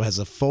also has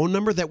a phone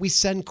number that we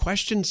send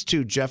questions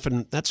to, Jeff,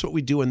 and that's what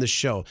we do in this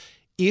show.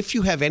 If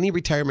you have any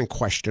retirement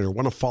question or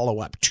want to follow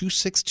up,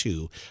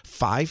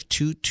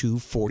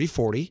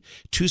 262-522-4040,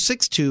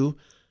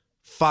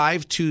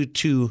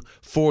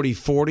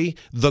 262-522-4040.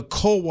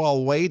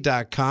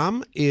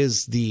 TheKowalWay.com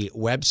is the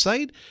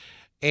website.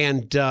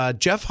 And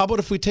Jeff, how about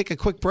if we take a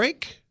quick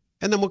break,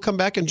 and then we'll come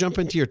back and jump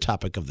into your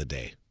topic of the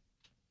day?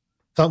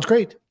 Sounds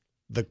great.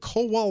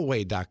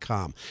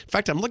 TheKowalWay.com. In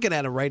fact, I'm looking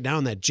at it right now,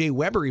 and that Jay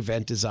Weber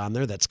event is on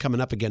there. That's coming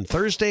up again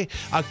Thursday,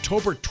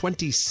 October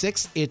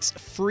 26th. It's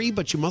free,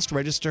 but you must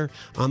register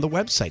on the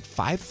website,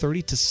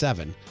 5:30 to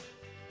 7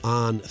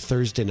 on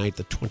Thursday night,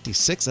 the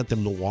 26th, at the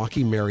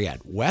Milwaukee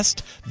Marriott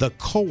West,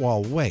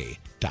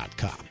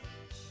 TheKowalWay.com.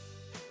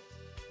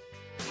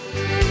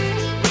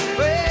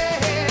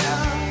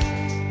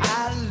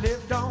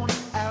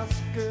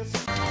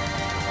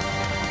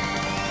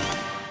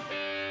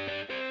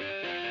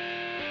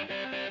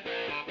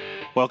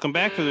 Welcome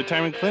back to the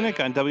Retirement Clinic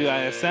on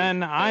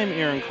WISN. I'm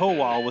Aaron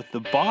Kowal with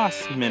the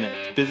Boss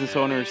Minute, business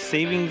owner's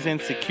savings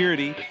and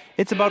security.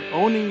 It's about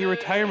owning your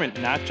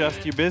retirement, not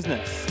just your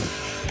business.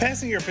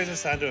 Passing your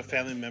business on to a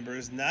family member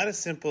is not as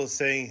simple as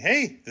saying,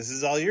 hey, this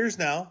is all yours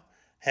now.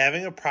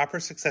 Having a proper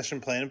succession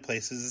plan in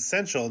place is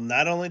essential,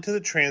 not only to the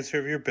transfer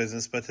of your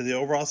business, but to the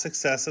overall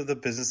success of the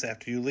business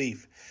after you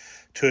leave.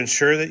 To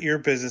ensure that your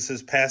business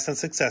is passed on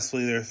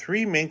successfully, there are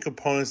 3 main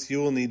components you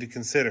will need to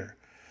consider.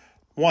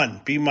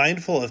 1. Be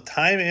mindful of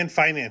time and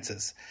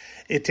finances.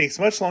 It takes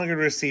much longer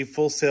to receive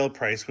full sale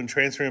price when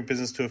transferring a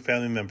business to a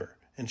family member.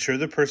 Ensure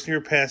the person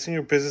you're passing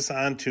your business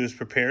on to is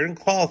prepared and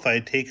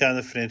qualified to take on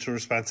the financial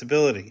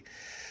responsibility.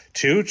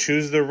 2.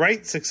 Choose the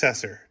right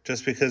successor.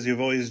 Just because you've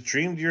always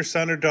dreamed your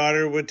son or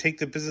daughter would take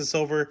the business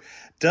over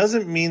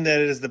doesn't mean that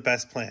it is the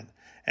best plan.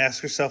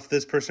 Ask yourself if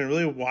this person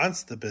really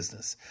wants the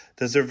business.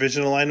 Does their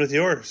vision align with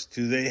yours?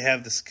 Do they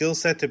have the skill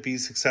set to be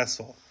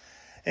successful?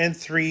 And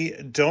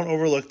 3, don't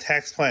overlook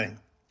tax planning.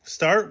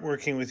 Start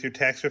working with your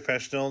tax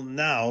professional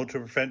now to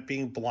prevent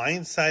being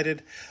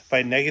blindsided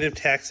by negative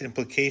tax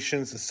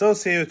implications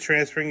associated with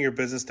transferring your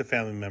business to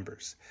family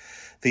members.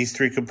 These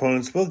 3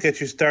 components will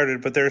get you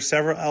started, but there are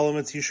several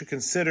elements you should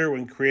consider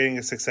when creating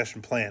a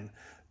succession plan.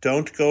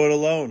 Don't go it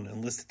alone.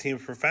 Enlist a team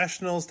of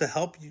professionals to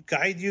help you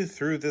guide you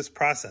through this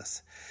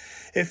process.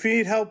 If you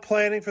need help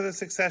planning for the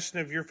succession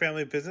of your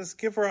family business,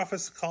 give our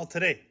office a call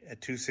today at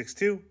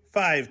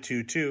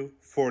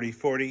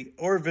 262-522-4040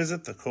 or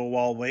visit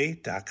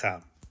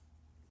thekowalway.com.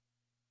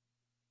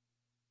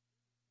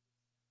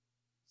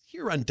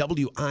 Here on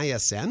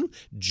WISN,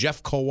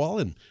 Jeff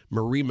Kowal and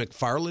Marie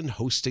McFarland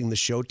hosting the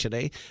show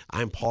today.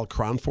 I'm Paul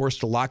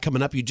Cronforst. A lot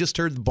coming up. You just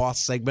heard the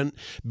boss segment,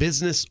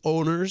 business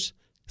owners,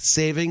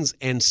 savings,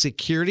 and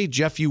security.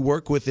 Jeff, you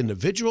work with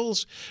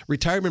individuals,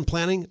 retirement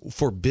planning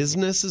for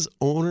businesses,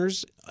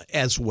 owners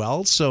as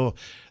well. So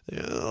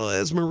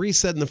as Marie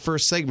said in the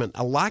first segment,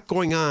 a lot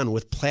going on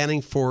with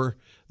planning for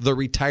the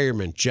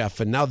retirement, Jeff.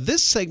 And now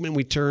this segment,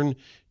 we turn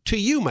to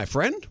you, my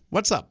friend.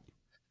 What's up?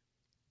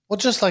 Well,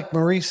 just like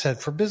Marie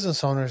said, for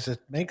business owners, it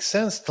makes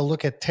sense to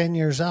look at 10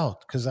 years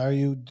out because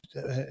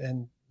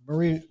and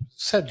Marie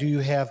said, do you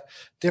have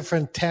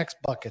different tax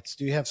buckets?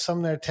 Do you have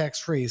some that are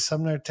tax-free,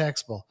 some that are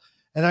taxable?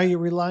 And are you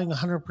relying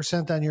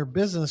 100% on your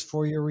business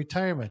for your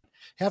retirement?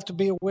 You have to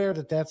be aware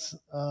that that's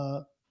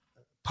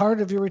part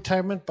of your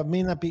retirement, but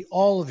may not be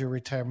all of your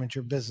retirement,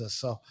 your business.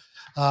 So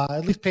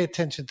at least pay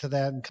attention to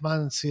that and come on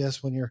and see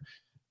us when you're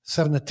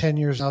 7 to 10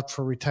 years out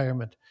for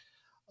retirement.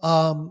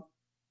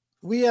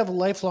 We have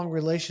lifelong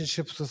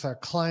relationships with our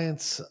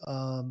clients.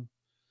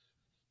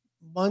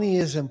 Money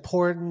is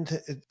important,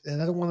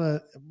 and I don't want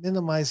to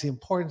minimize the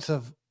importance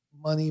of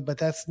money, but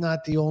that's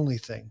not the only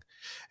thing.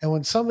 And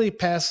when somebody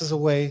passes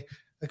away,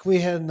 like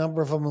we had a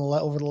number of them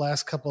over the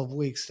last couple of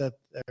weeks that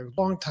are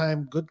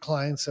long-time good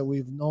clients that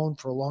we've known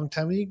for a long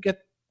time. And you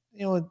get,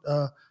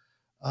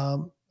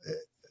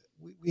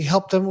 we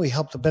help them. We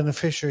help the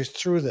beneficiaries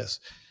through this.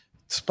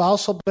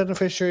 Spousal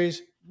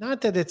beneficiaries,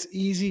 not that it's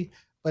easy,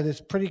 but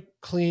it's pretty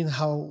clean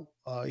how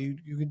you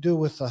can do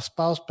with a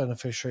spouse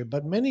beneficiary.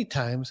 But many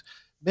times,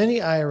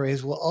 many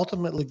IRAs will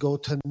ultimately go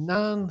to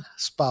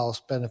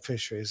non-spouse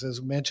beneficiaries,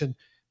 as mentioned,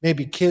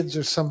 maybe kids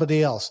or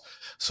somebody else.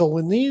 So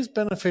when these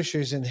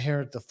beneficiaries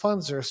inherit the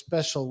funds, there are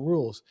special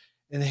rules.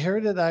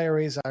 Inherited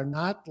IRAs are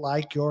not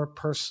like your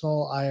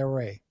personal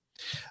IRA.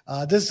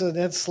 This is an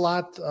Ed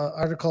Slott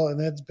article, and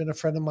Ed's been a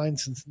friend of mine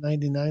since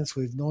 '99,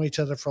 so we've known each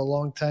other for a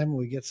long time.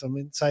 We get some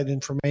inside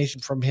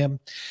information from him.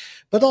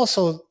 But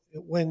also,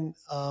 when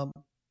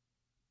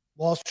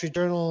Wall Street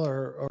Journal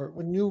or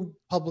when new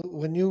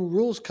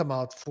rules come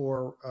out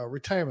for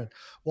retirement,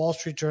 Wall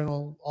Street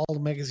Journal, all the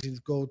magazines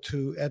go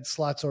to Ed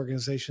Slott's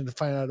organization to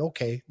find out,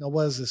 okay, now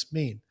what does this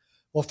mean?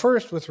 Well,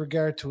 first, with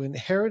regard to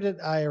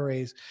inherited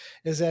IRAs,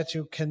 is that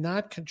you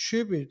cannot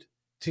contribute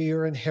to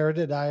your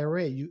inherited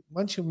IRA.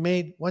 Once you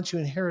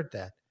inherit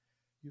that,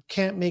 you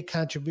can't make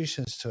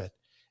contributions to it.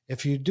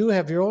 If you do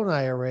have your own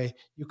IRA,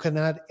 you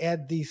cannot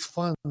add these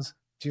funds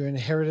to your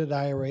inherited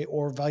IRA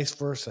or vice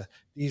versa.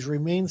 These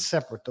remain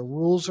separate. The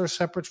rules are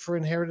separate for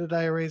inherited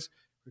IRAs.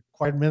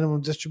 Required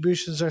minimum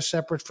distributions are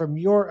separate from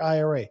your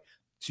IRA.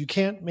 So you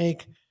can't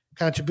make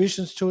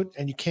contributions to it,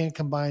 and you can't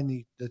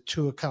combine the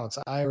two accounts,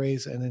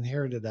 IRAs and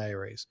inherited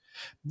IRAs.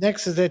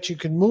 Next is that you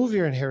can move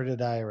your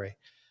inherited IRA.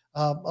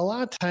 A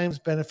lot of times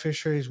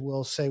beneficiaries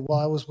will say, well,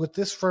 I was with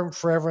this firm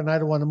forever and I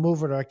don't want to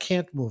move it, or I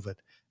can't move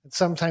it. And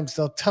sometimes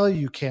they'll tell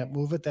you can't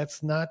move it.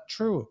 That's not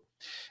true.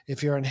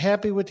 If you're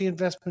unhappy with the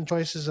investment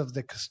choices of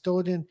the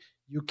custodian,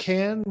 you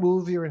can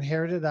move your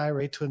inherited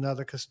IRA to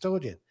another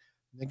custodian.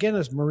 And again,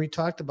 as Marie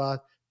talked about,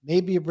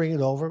 maybe you bring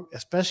it over,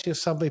 especially if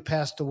somebody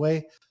passed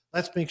away.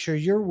 Let's make sure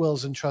your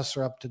wills and trusts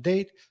are up to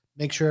date.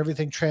 Make sure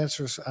everything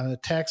transfers on a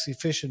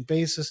tax-efficient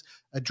basis.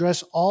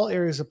 Address all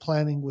areas of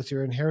planning with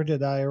your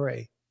inherited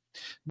IRA.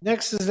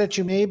 Next is that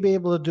you may be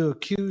able to do a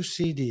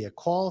QCD, a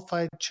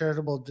qualified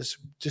charitable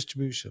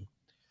distribution.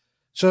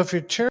 So if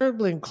you're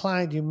charitably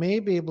inclined, you may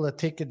be able to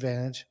take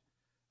advantage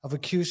of a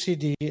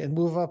QCD and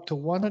move up to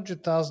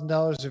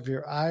 $100,000 of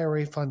your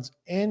IRA funds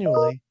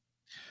annually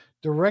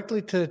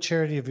directly to the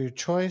charity of your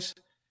choice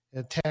in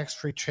a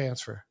tax-free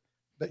transfer.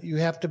 But you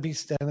have to be,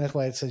 and that's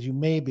why it says you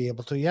may be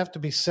able to. You have to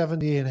be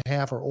 70 and a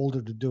half or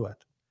older to do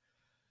it.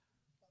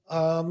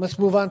 Let's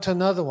move on to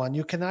another one.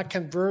 You cannot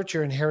convert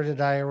your inherited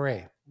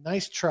IRA.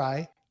 Nice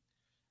try.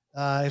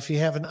 If you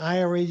have an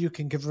IRA, you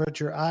can convert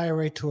your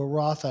IRA to a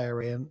Roth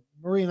IRA. And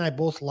Marie and I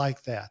both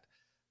like that.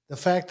 The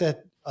fact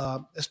that,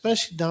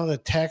 especially now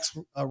that tax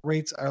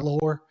rates are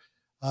lower,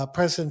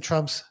 President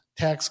Trump's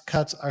tax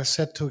cuts are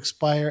set to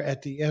expire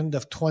at the end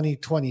of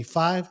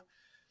 2025.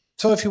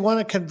 So if you want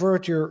to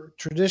convert your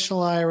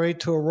traditional IRA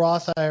to a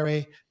Roth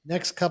IRA,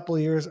 next couple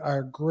of years are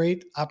a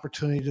great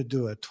opportunity to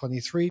do it.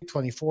 23,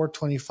 24,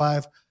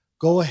 25.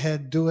 Go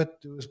ahead, do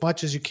it. Do as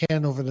much as you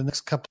can over the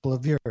next couple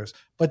of years.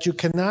 But you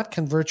cannot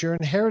convert your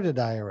inherited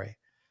IRA.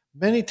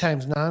 Many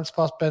times,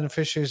 non-spouse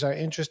beneficiaries are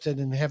interested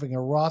in having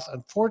a Roth.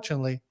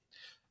 Unfortunately,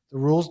 the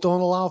rules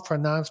don't allow for a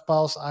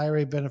non-spouse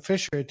IRA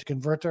beneficiary to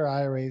convert their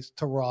IRAs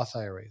to Roth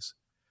IRAs.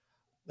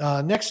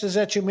 Next is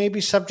that you may be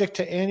subject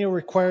to annual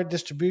required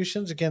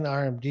distributions, again,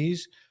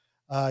 RMDs.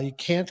 You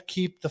can't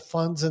keep the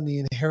funds in the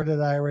inherited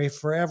IRA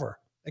forever.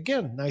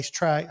 Again, nice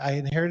try. I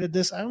inherited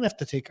this. I don't have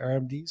to take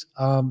RMDs.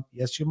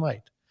 Yes, you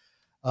might.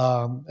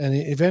 And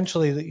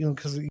eventually,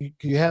 because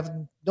you have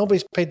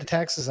nobody's paid the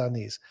taxes on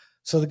these,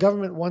 so the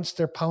government wants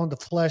their pound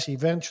of flesh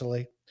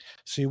eventually.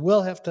 So you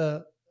will have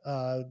to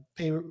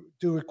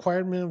do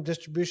required minimum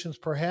distributions,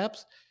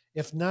 perhaps.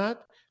 If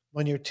not,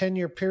 when your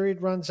 10-year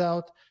period runs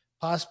out,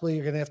 possibly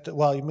you're going to have to.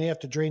 Well, you may have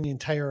to drain the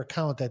entire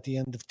account at the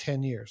end of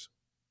 10 years.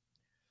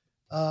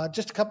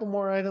 Just a couple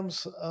more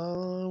items.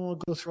 We'll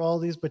go through all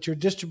these, but your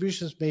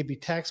distributions may be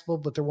taxable,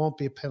 but there won't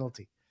be a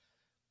penalty.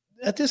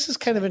 This is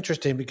kind of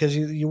interesting because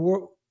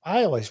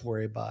I always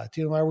worry about,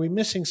 are we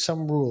missing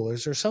some rule?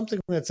 Is there something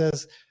that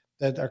says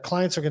that our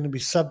clients are going to be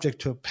subject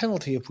to a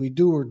penalty if we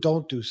do or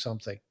don't do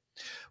something?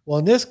 Well,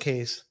 in this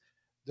case,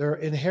 their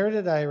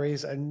inherited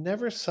IRAs are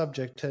never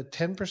subject to a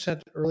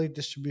 10% early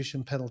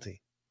distribution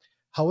penalty.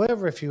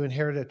 However, if you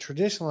inherit a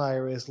traditional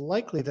IRA, it's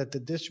likely that the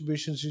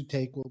distributions you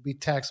take will be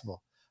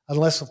taxable,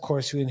 unless, of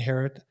course, you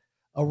inherit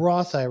a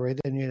Roth IRA,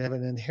 then you'd have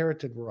an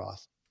inherited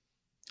Roth,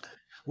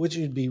 which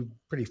you'd be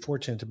pretty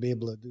fortunate to be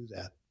able to do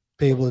that,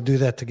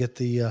 to get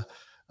the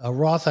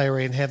Roth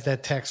IRA and have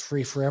that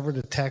tax-free forever.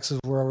 The taxes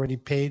were already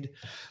paid.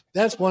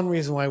 That's one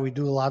reason why we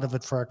do a lot of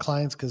it for our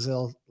clients, because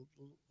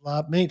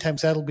many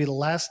times that'll be the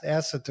last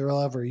asset they'll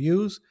ever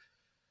use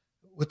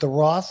with the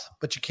Roth,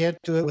 but you can't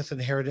do it with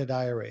inherited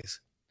IRAs.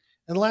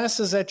 And last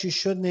is that you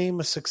should name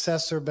a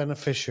successor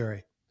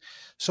beneficiary.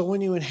 So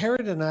when you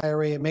inherit an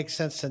IRA, it makes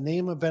sense to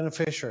name a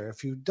beneficiary.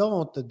 If you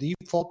don't, the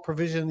default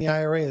provision in the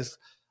IRA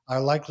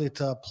are likely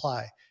to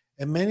apply.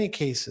 In many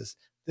cases,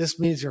 this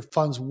means your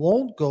funds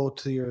would go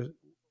to your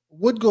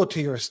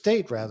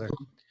estate rather,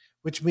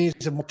 which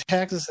means more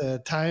taxes at a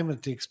time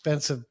at the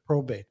expense of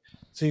probate.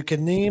 So you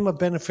can name a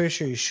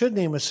beneficiary. You should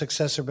name a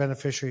successor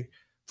beneficiary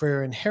for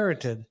your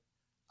inherited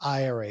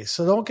IRA.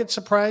 So don't get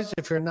surprised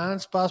if you're a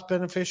non-spouse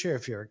beneficiary,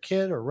 if you're a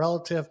kid or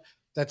relative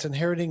that's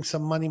inheriting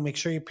some money. Make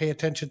sure you pay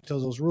attention to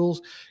those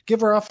rules.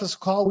 Give our office a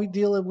call. We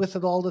deal with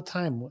it all the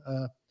time.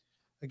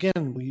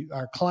 Again,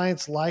 our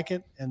clients like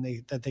it, and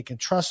that they can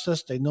trust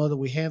us. They know that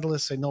we handle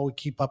this. They know we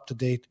keep up to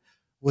date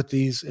with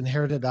these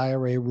inherited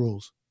IRA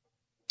rules.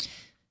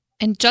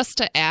 And just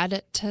to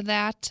add to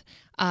that,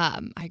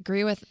 I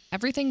agree with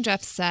everything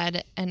Jeff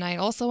said. And I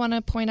also want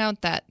to point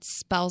out that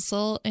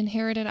spousal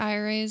inherited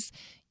IRAs,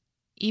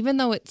 even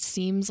though it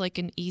seems like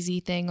an easy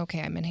thing,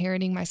 okay, I'm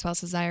inheriting my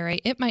spouse's IRA,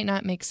 it might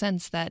not make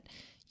sense that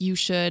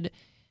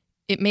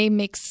it may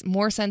make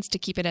more sense to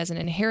keep it as an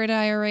inherited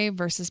IRA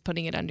versus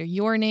putting it under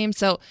your name.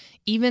 So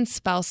even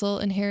spousal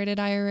inherited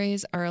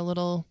IRAs are a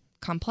little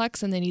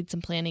complex, and they need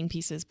some planning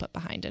pieces put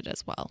behind it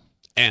as well.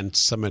 And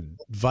some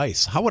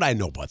advice. How would I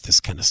know about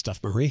this kind of stuff,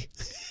 Marie?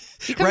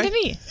 You come to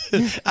me.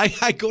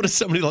 I go to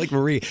somebody like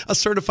Marie, a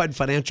certified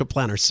financial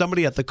planner,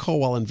 somebody at the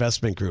Kowal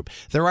Investment Group.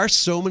 There are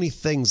so many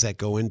things that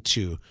go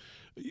into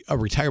a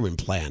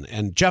retirement plan.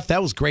 And Jeff,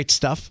 that was great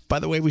stuff. By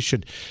the way, we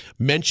should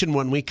mention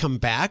when we come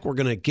back, we're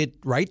going to get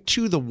right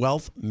to the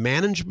wealth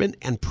management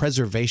and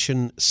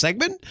preservation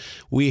segment.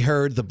 We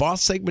heard the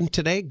boss segment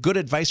today. Good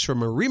advice from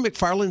Marie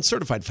McFarland,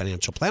 certified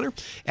financial planner,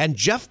 and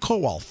Jeff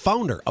Kowal,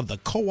 founder of the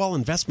Kowal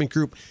Investment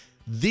Group,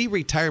 the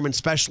retirement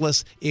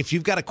specialist. If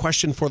you've got a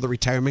question for the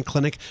retirement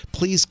clinic,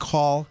 please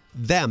call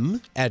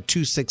them at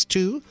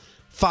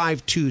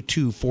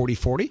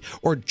 262-522-4040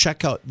 or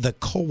check out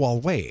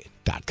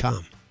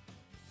thekowalway.com.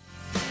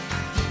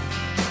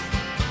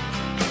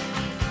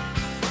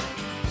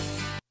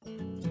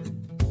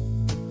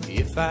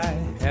 If I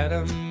had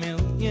 $1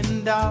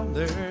 million,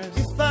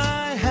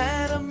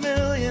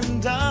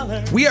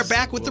 We are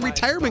back with the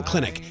Retirement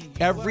Clinic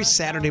every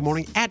Saturday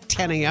morning at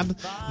 10 a.m.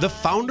 The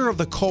founder of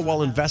the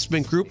Kowal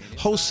Investment Group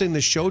hosting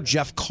the show,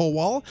 Jeff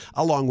Kowal,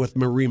 along with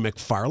Marie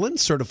McFarland,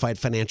 certified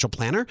financial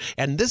planner.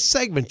 And this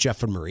segment,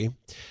 Jeff and Marie,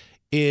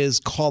 is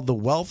called the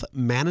Wealth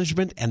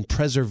Management and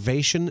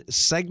Preservation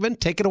segment.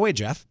 Take it away,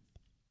 Jeff.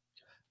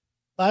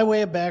 By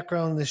way of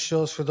background, this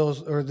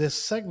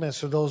segment is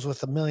for those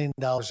with $1 million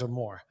or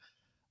more.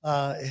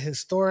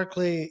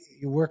 Historically,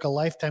 you work a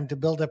lifetime to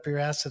build up your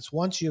assets.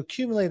 Once you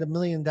accumulate $1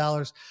 million,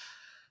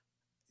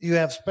 you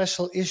have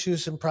special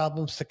issues and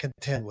problems to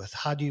contend with.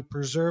 How do you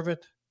preserve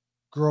it,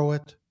 grow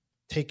it,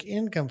 take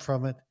income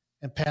from it,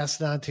 and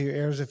pass it on to your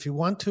heirs if you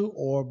want to,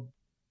 or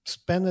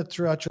spend it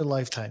throughout your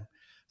lifetime?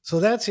 So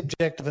that's the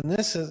objective. And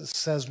this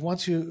says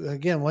once you've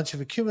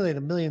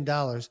accumulated $1 million,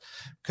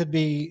 could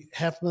be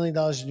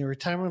 $500,000 in your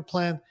retirement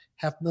plan,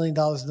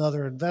 $500,000 in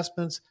other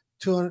investments,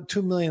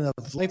 $2 million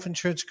of life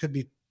insurance, could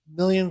be $1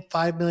 million,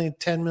 $5 million,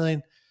 $10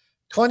 million,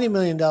 $20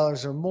 million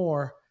or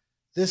more.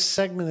 This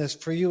segment is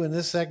for you, and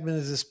this segment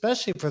is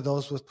especially for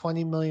those with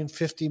 $20 million,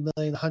 $50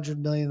 million, $100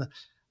 million.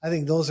 I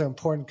think those are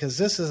important because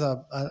this is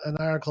an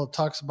article that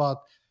talks about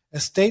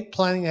estate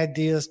planning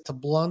ideas to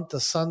blunt the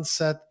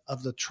sunset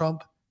of the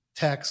Trump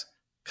tax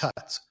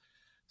cuts.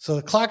 So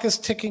the clock is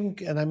ticking,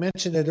 and I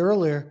mentioned it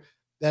earlier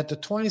that the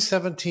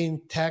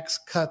 2017 Tax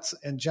Cuts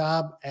and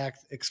Job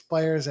Act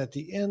expires at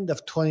the end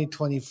of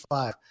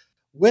 2025.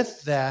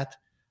 With that,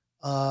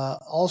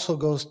 also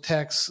goes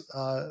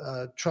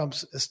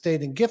Trump's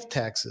estate and gift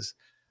taxes,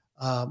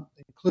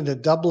 including a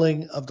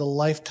doubling of the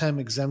lifetime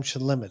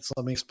exemption limits.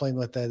 Let me explain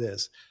what that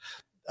is.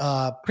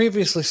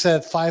 previously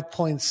said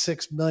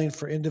 $5.6 million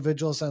for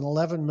individuals and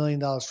 $11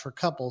 million for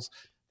couples.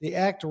 The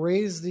act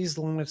raised these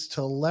limits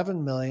to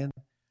 $11 million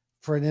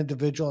for an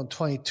individual and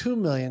 $22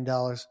 million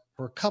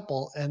for a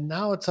couple, and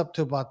now it's up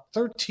to about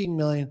 $13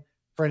 million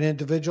for an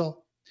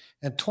individual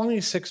and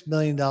 $26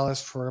 million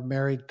for a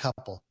married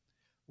couple.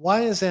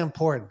 Why is that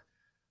important?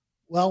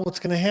 Well, what's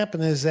going to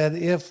happen is that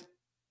if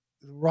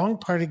the wrong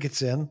party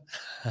gets in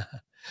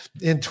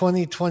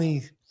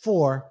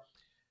 2024,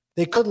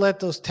 they could let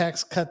those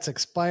tax cuts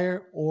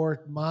expire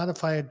or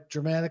modify it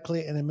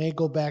dramatically, and it may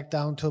go back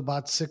down to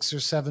about $6 or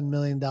 $7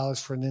 million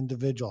for an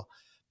individual.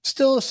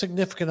 Still a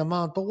significant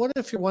amount, but what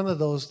if you're one of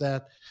those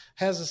that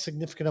has a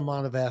significant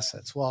amount of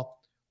assets? Well,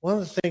 one of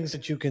the things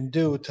that you can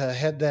do to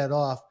head that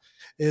off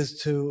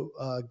is to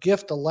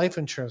gift a life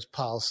insurance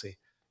policy.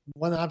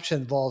 One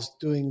option involves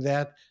doing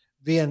that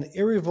via an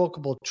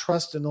irrevocable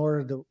trust in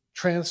order to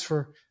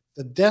transfer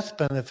the death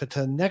benefit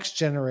to the next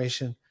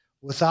generation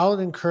without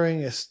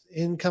incurring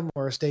income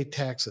or estate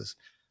taxes.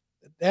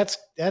 That's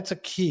a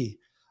key.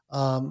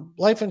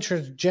 Life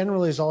insurance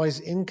generally is always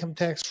income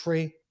tax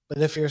free, but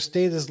if your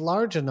estate is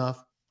large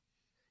enough,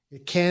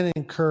 it can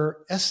incur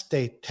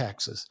estate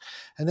taxes.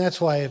 And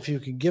that's why if you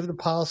can give the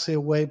policy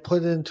away,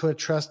 put it into a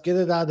trust, get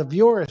it out of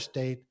your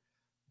estate,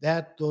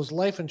 those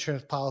life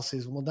insurance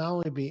policies will not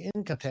only be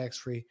income tax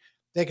free,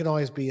 they can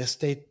always be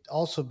estate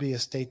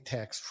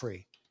tax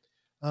free.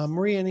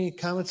 Marie, any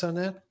comments on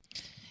that?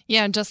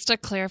 Yeah, just to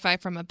clarify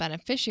from a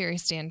beneficiary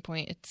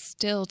standpoint, it's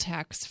still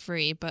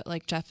tax-free, but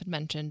like Jeff had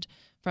mentioned,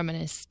 from an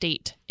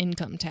estate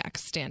income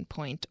tax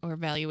standpoint or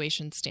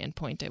valuation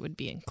standpoint, it would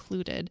be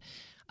included.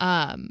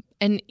 And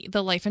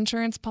the life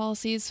insurance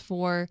policies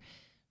for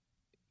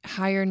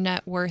higher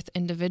net worth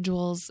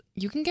individuals,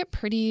 you can get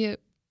pretty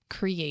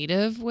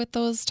creative with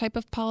those type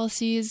of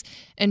policies.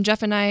 And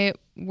Jeff and I,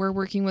 we're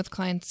working with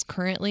clients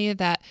currently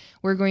that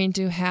we're going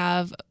to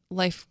have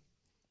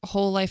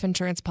whole life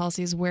insurance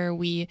policies where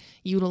we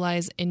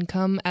utilize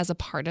income as a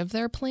part of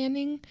their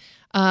planning.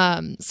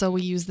 So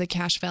we use the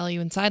cash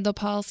value inside the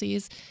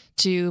policies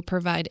to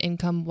provide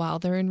income while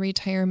they're in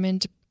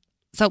retirement.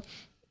 So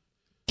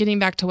getting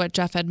back to what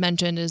Jeff had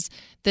mentioned,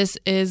 this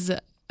is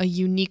a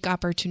unique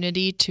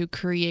opportunity to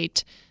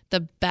create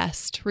the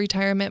best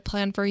retirement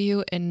plan for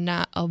you and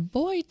not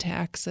avoid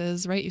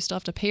taxes, right? You still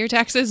have to pay your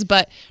taxes,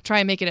 but try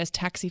and make it as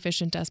tax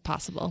efficient as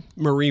possible.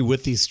 Marie,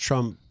 with these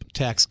Trump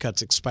tax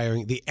cuts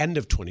expiring the end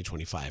of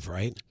 2025,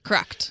 right?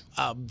 Correct.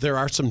 There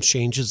are some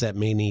changes that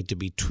may need to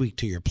be tweaked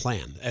to your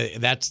plan.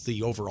 That's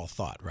the overall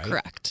thought, right?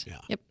 Correct.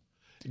 Yeah. Yep.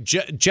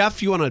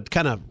 Jeff, you want to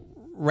kind of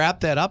wrap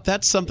that up?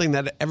 That's something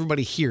that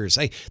everybody hears.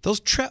 Hey, those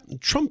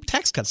Trump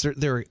tax cuts,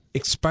 they're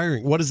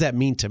expiring. What does that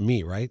mean to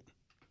me, right?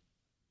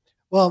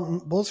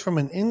 Well, both from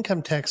an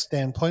income tax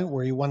standpoint,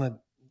 where you want to,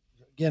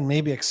 again,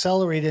 maybe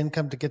accelerate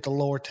income to get the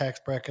lower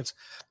tax brackets,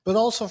 but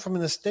also from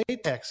an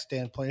estate tax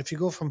standpoint. If you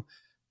go from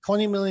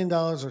 $20 million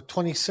or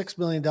 $26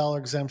 million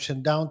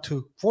exemption down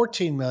to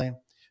 $14 million,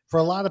 for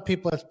a lot of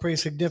people, that's pretty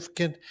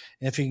significant.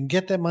 And if you can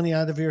get that money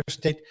out of your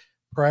estate,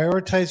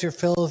 prioritize your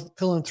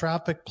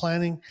philanthropic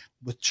planning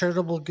with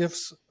charitable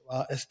gifts,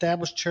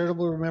 establish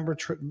charitable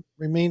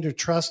remainder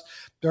trust.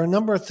 There are a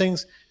number of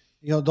things.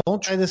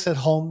 Don't try this at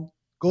home.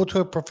 Go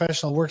to a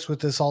professional who works with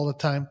this all the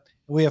time.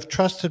 We have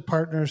trusted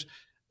partners,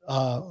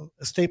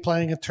 estate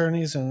planning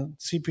attorneys and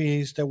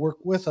CPAs that work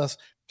with us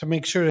to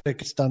make sure that it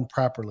gets done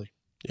properly.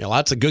 Yeah,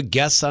 lots of good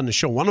guests on the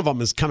show. One of them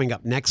is coming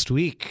up next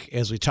week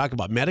as we talk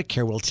about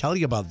Medicare. We'll tell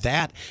you about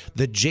that.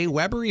 The Jay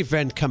Weber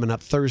event coming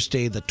up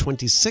Thursday, the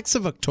 26th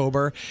of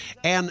October.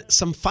 And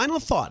some final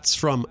thoughts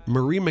from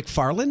Marie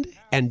McFarland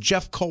and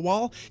Jeff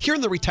Kowal. Here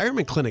in the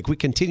Retirement Clinic, we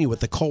continue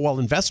with the Kowal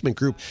Investment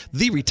Group,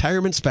 the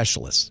retirement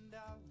specialists.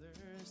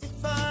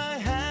 If I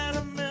had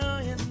 $1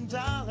 million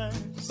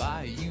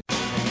by you.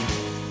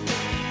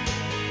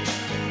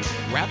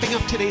 Wrapping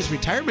up today's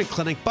Retirement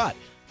Clinic, but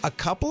a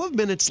couple of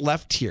minutes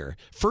left here.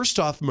 First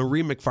off,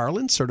 Marie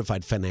McFarland,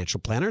 Certified Financial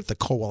Planner at the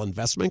Kowal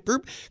Investment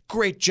Group.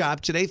 Great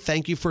job today.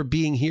 Thank you for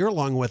being here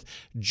along with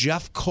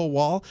Jeff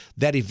Kowal.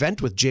 That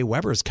event with Jay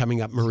Weber is coming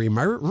up, Marie,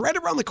 right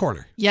around the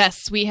corner.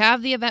 Yes, we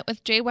have the event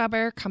with Jay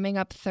Weber coming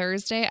up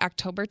Thursday,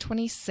 October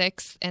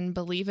 26th. And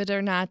believe it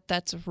or not,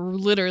 that's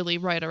literally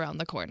right around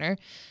the corner.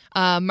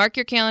 Mark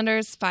your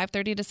calendars,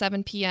 5:30 to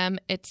 7 p.m.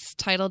 It's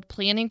titled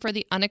Planning for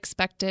the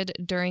Unexpected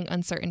During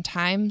Uncertain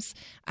Times.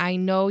 I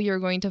know you're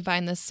going to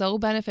find this so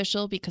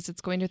beneficial because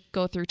it's going to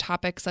go through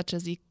topics such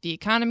as the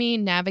economy,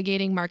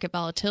 navigating market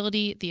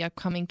volatility, the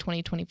upcoming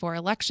 2024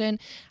 election,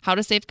 how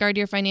to safeguard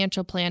your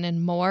financial plan,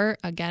 and more.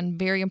 Again,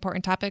 very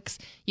important topics.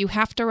 You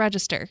have to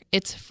register.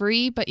 It's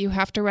free, but you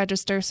have to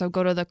register, so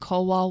go to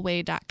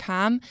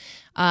thekowalway.com.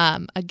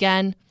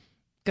 Again,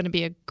 going to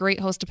be a great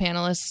host of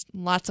panelists.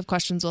 Lots of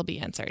questions will be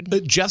answered.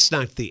 Jeff's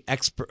not the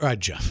expert.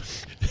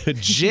 Jeff.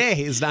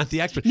 Jay is not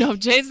the expert. No,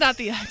 Jay's not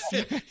the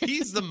expert.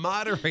 He's the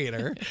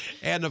moderator.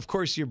 And, of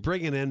course, you're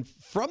bringing in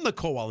from the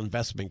Kowal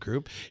Investment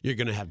Group, you're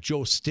going to have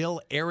Joe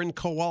Still, Aaron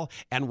Kowal,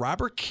 and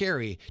Robert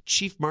Carey,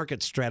 Chief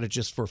Market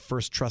Strategist for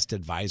First Trust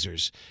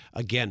Advisors.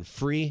 Again,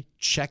 free.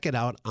 Check it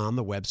out on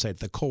the website,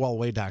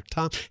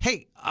 thekowalway.com.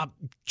 Hey,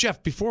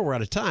 Jeff, before we're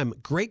out of time,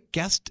 great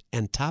guest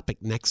and topic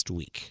next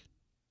week.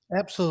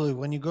 Absolutely.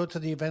 When you go to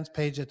the events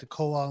page at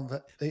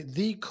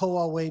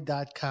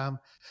thekowalway.com.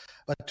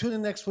 But tune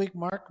in next week.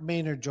 Mark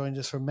Maynard joined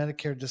us for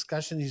Medicare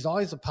discussion. He's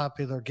always a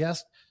popular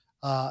guest,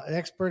 an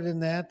expert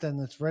in that,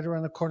 and it's right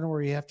around the corner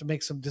where you have to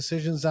make some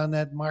decisions on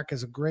that. Mark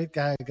is a great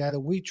guy, a guy that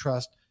we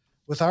trust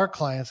with our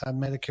clients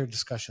on Medicare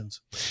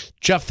discussions.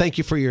 Jeff, thank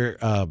you for your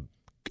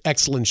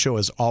excellent show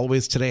as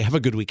always today. Have a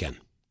good weekend.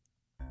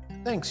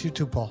 Thanks. You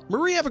too, Paul.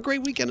 Marie, have a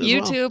great weekend as well.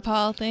 You too,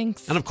 Paul.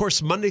 Thanks. And, of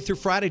course, Monday through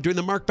Friday during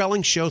the Mark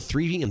Belling Show,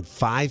 3 and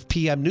 5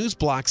 p.m. news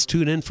blocks.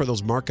 Tune in for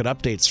those market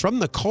updates from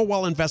the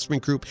Kowal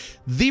Investment Group,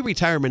 the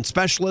retirement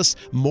specialists.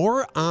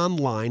 More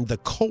online,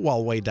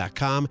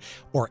 thekowalway.com,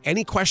 or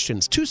any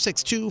questions,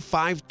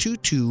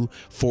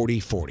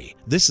 262-522-4040.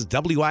 This is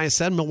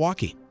WISN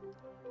Milwaukee.